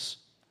Jesus.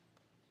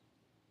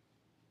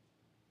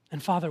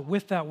 And Father,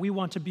 with that, we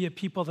want to be a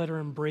people that are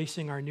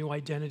embracing our new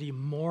identity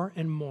more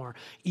and more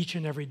each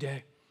and every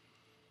day.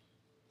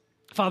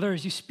 Father,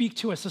 as you speak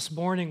to us this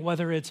morning,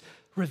 whether it's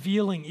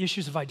revealing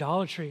issues of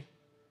idolatry,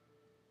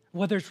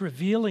 whether it's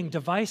revealing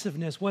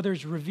divisiveness, whether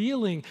it's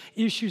revealing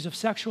issues of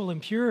sexual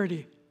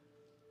impurity,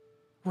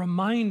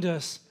 remind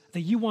us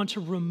that you want to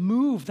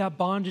remove that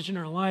bondage in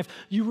our life.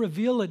 You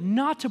reveal it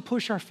not to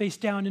push our face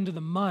down into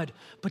the mud,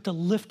 but to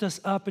lift us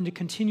up and to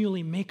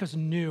continually make us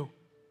new.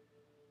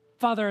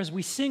 Father, as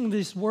we sing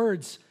these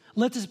words,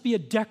 let this be a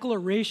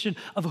declaration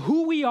of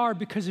who we are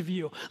because of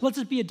you. Let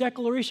this be a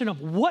declaration of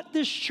what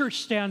this church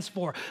stands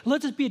for.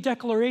 Let this be a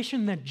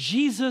declaration that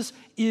Jesus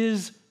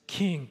is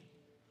King.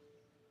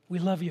 We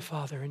love you,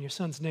 Father, in your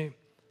Son's name.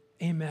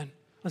 Amen.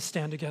 Let's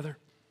stand together.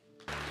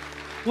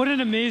 What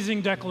an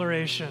amazing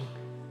declaration.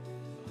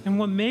 And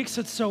what makes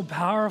it so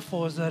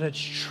powerful is that it's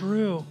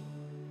true.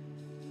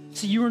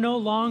 See, you are no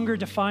longer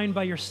defined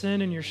by your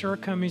sin and your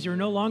shortcomings. You're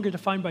no longer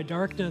defined by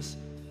darkness,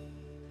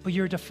 but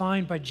you're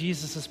defined by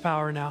Jesus'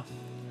 power now.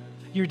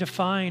 You're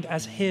defined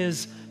as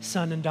his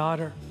son and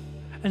daughter.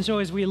 And so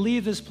as we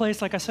leave this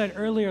place, like I said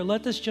earlier,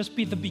 let this just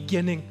be the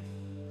beginning.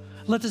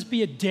 Let this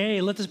be a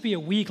day, let this be a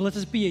week, let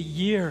this be a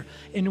year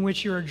in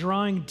which you're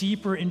drawing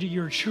deeper into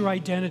your true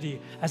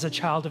identity as a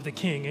child of the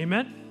King.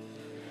 Amen?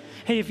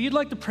 Hey, if you'd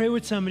like to pray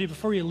with somebody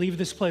before you leave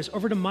this place,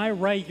 over to my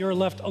right, your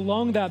left,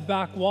 along that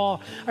back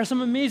wall are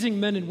some amazing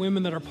men and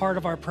women that are part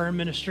of our prayer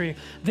ministry.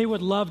 They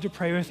would love to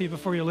pray with you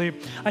before you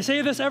leave. I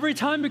say this every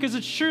time because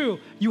it's true.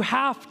 You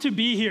have to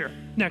be here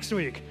next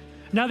week.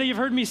 Now that you've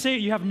heard me say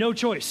it, you have no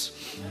choice.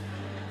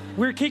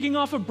 We're kicking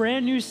off a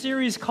brand new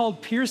series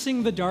called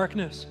Piercing the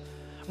Darkness.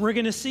 We're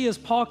going to see as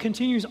Paul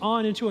continues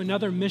on into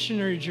another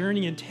missionary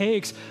journey and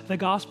takes the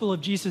gospel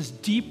of Jesus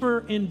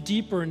deeper and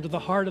deeper into the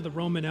heart of the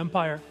Roman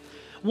Empire.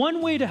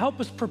 One way to help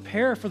us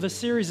prepare for the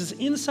series is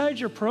inside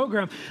your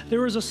program,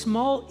 there is a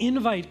small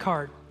invite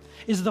card.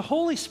 Is the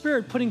Holy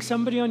Spirit putting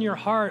somebody on your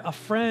heart, a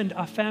friend,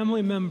 a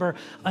family member,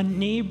 a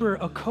neighbor,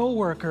 a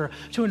coworker,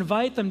 to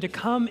invite them to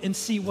come and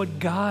see what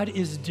God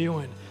is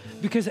doing?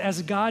 Because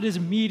as God is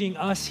meeting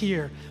us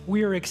here,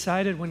 we are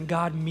excited when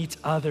God meets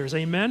others.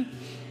 Amen?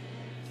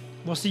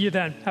 We'll see you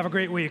then. Have a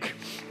great week.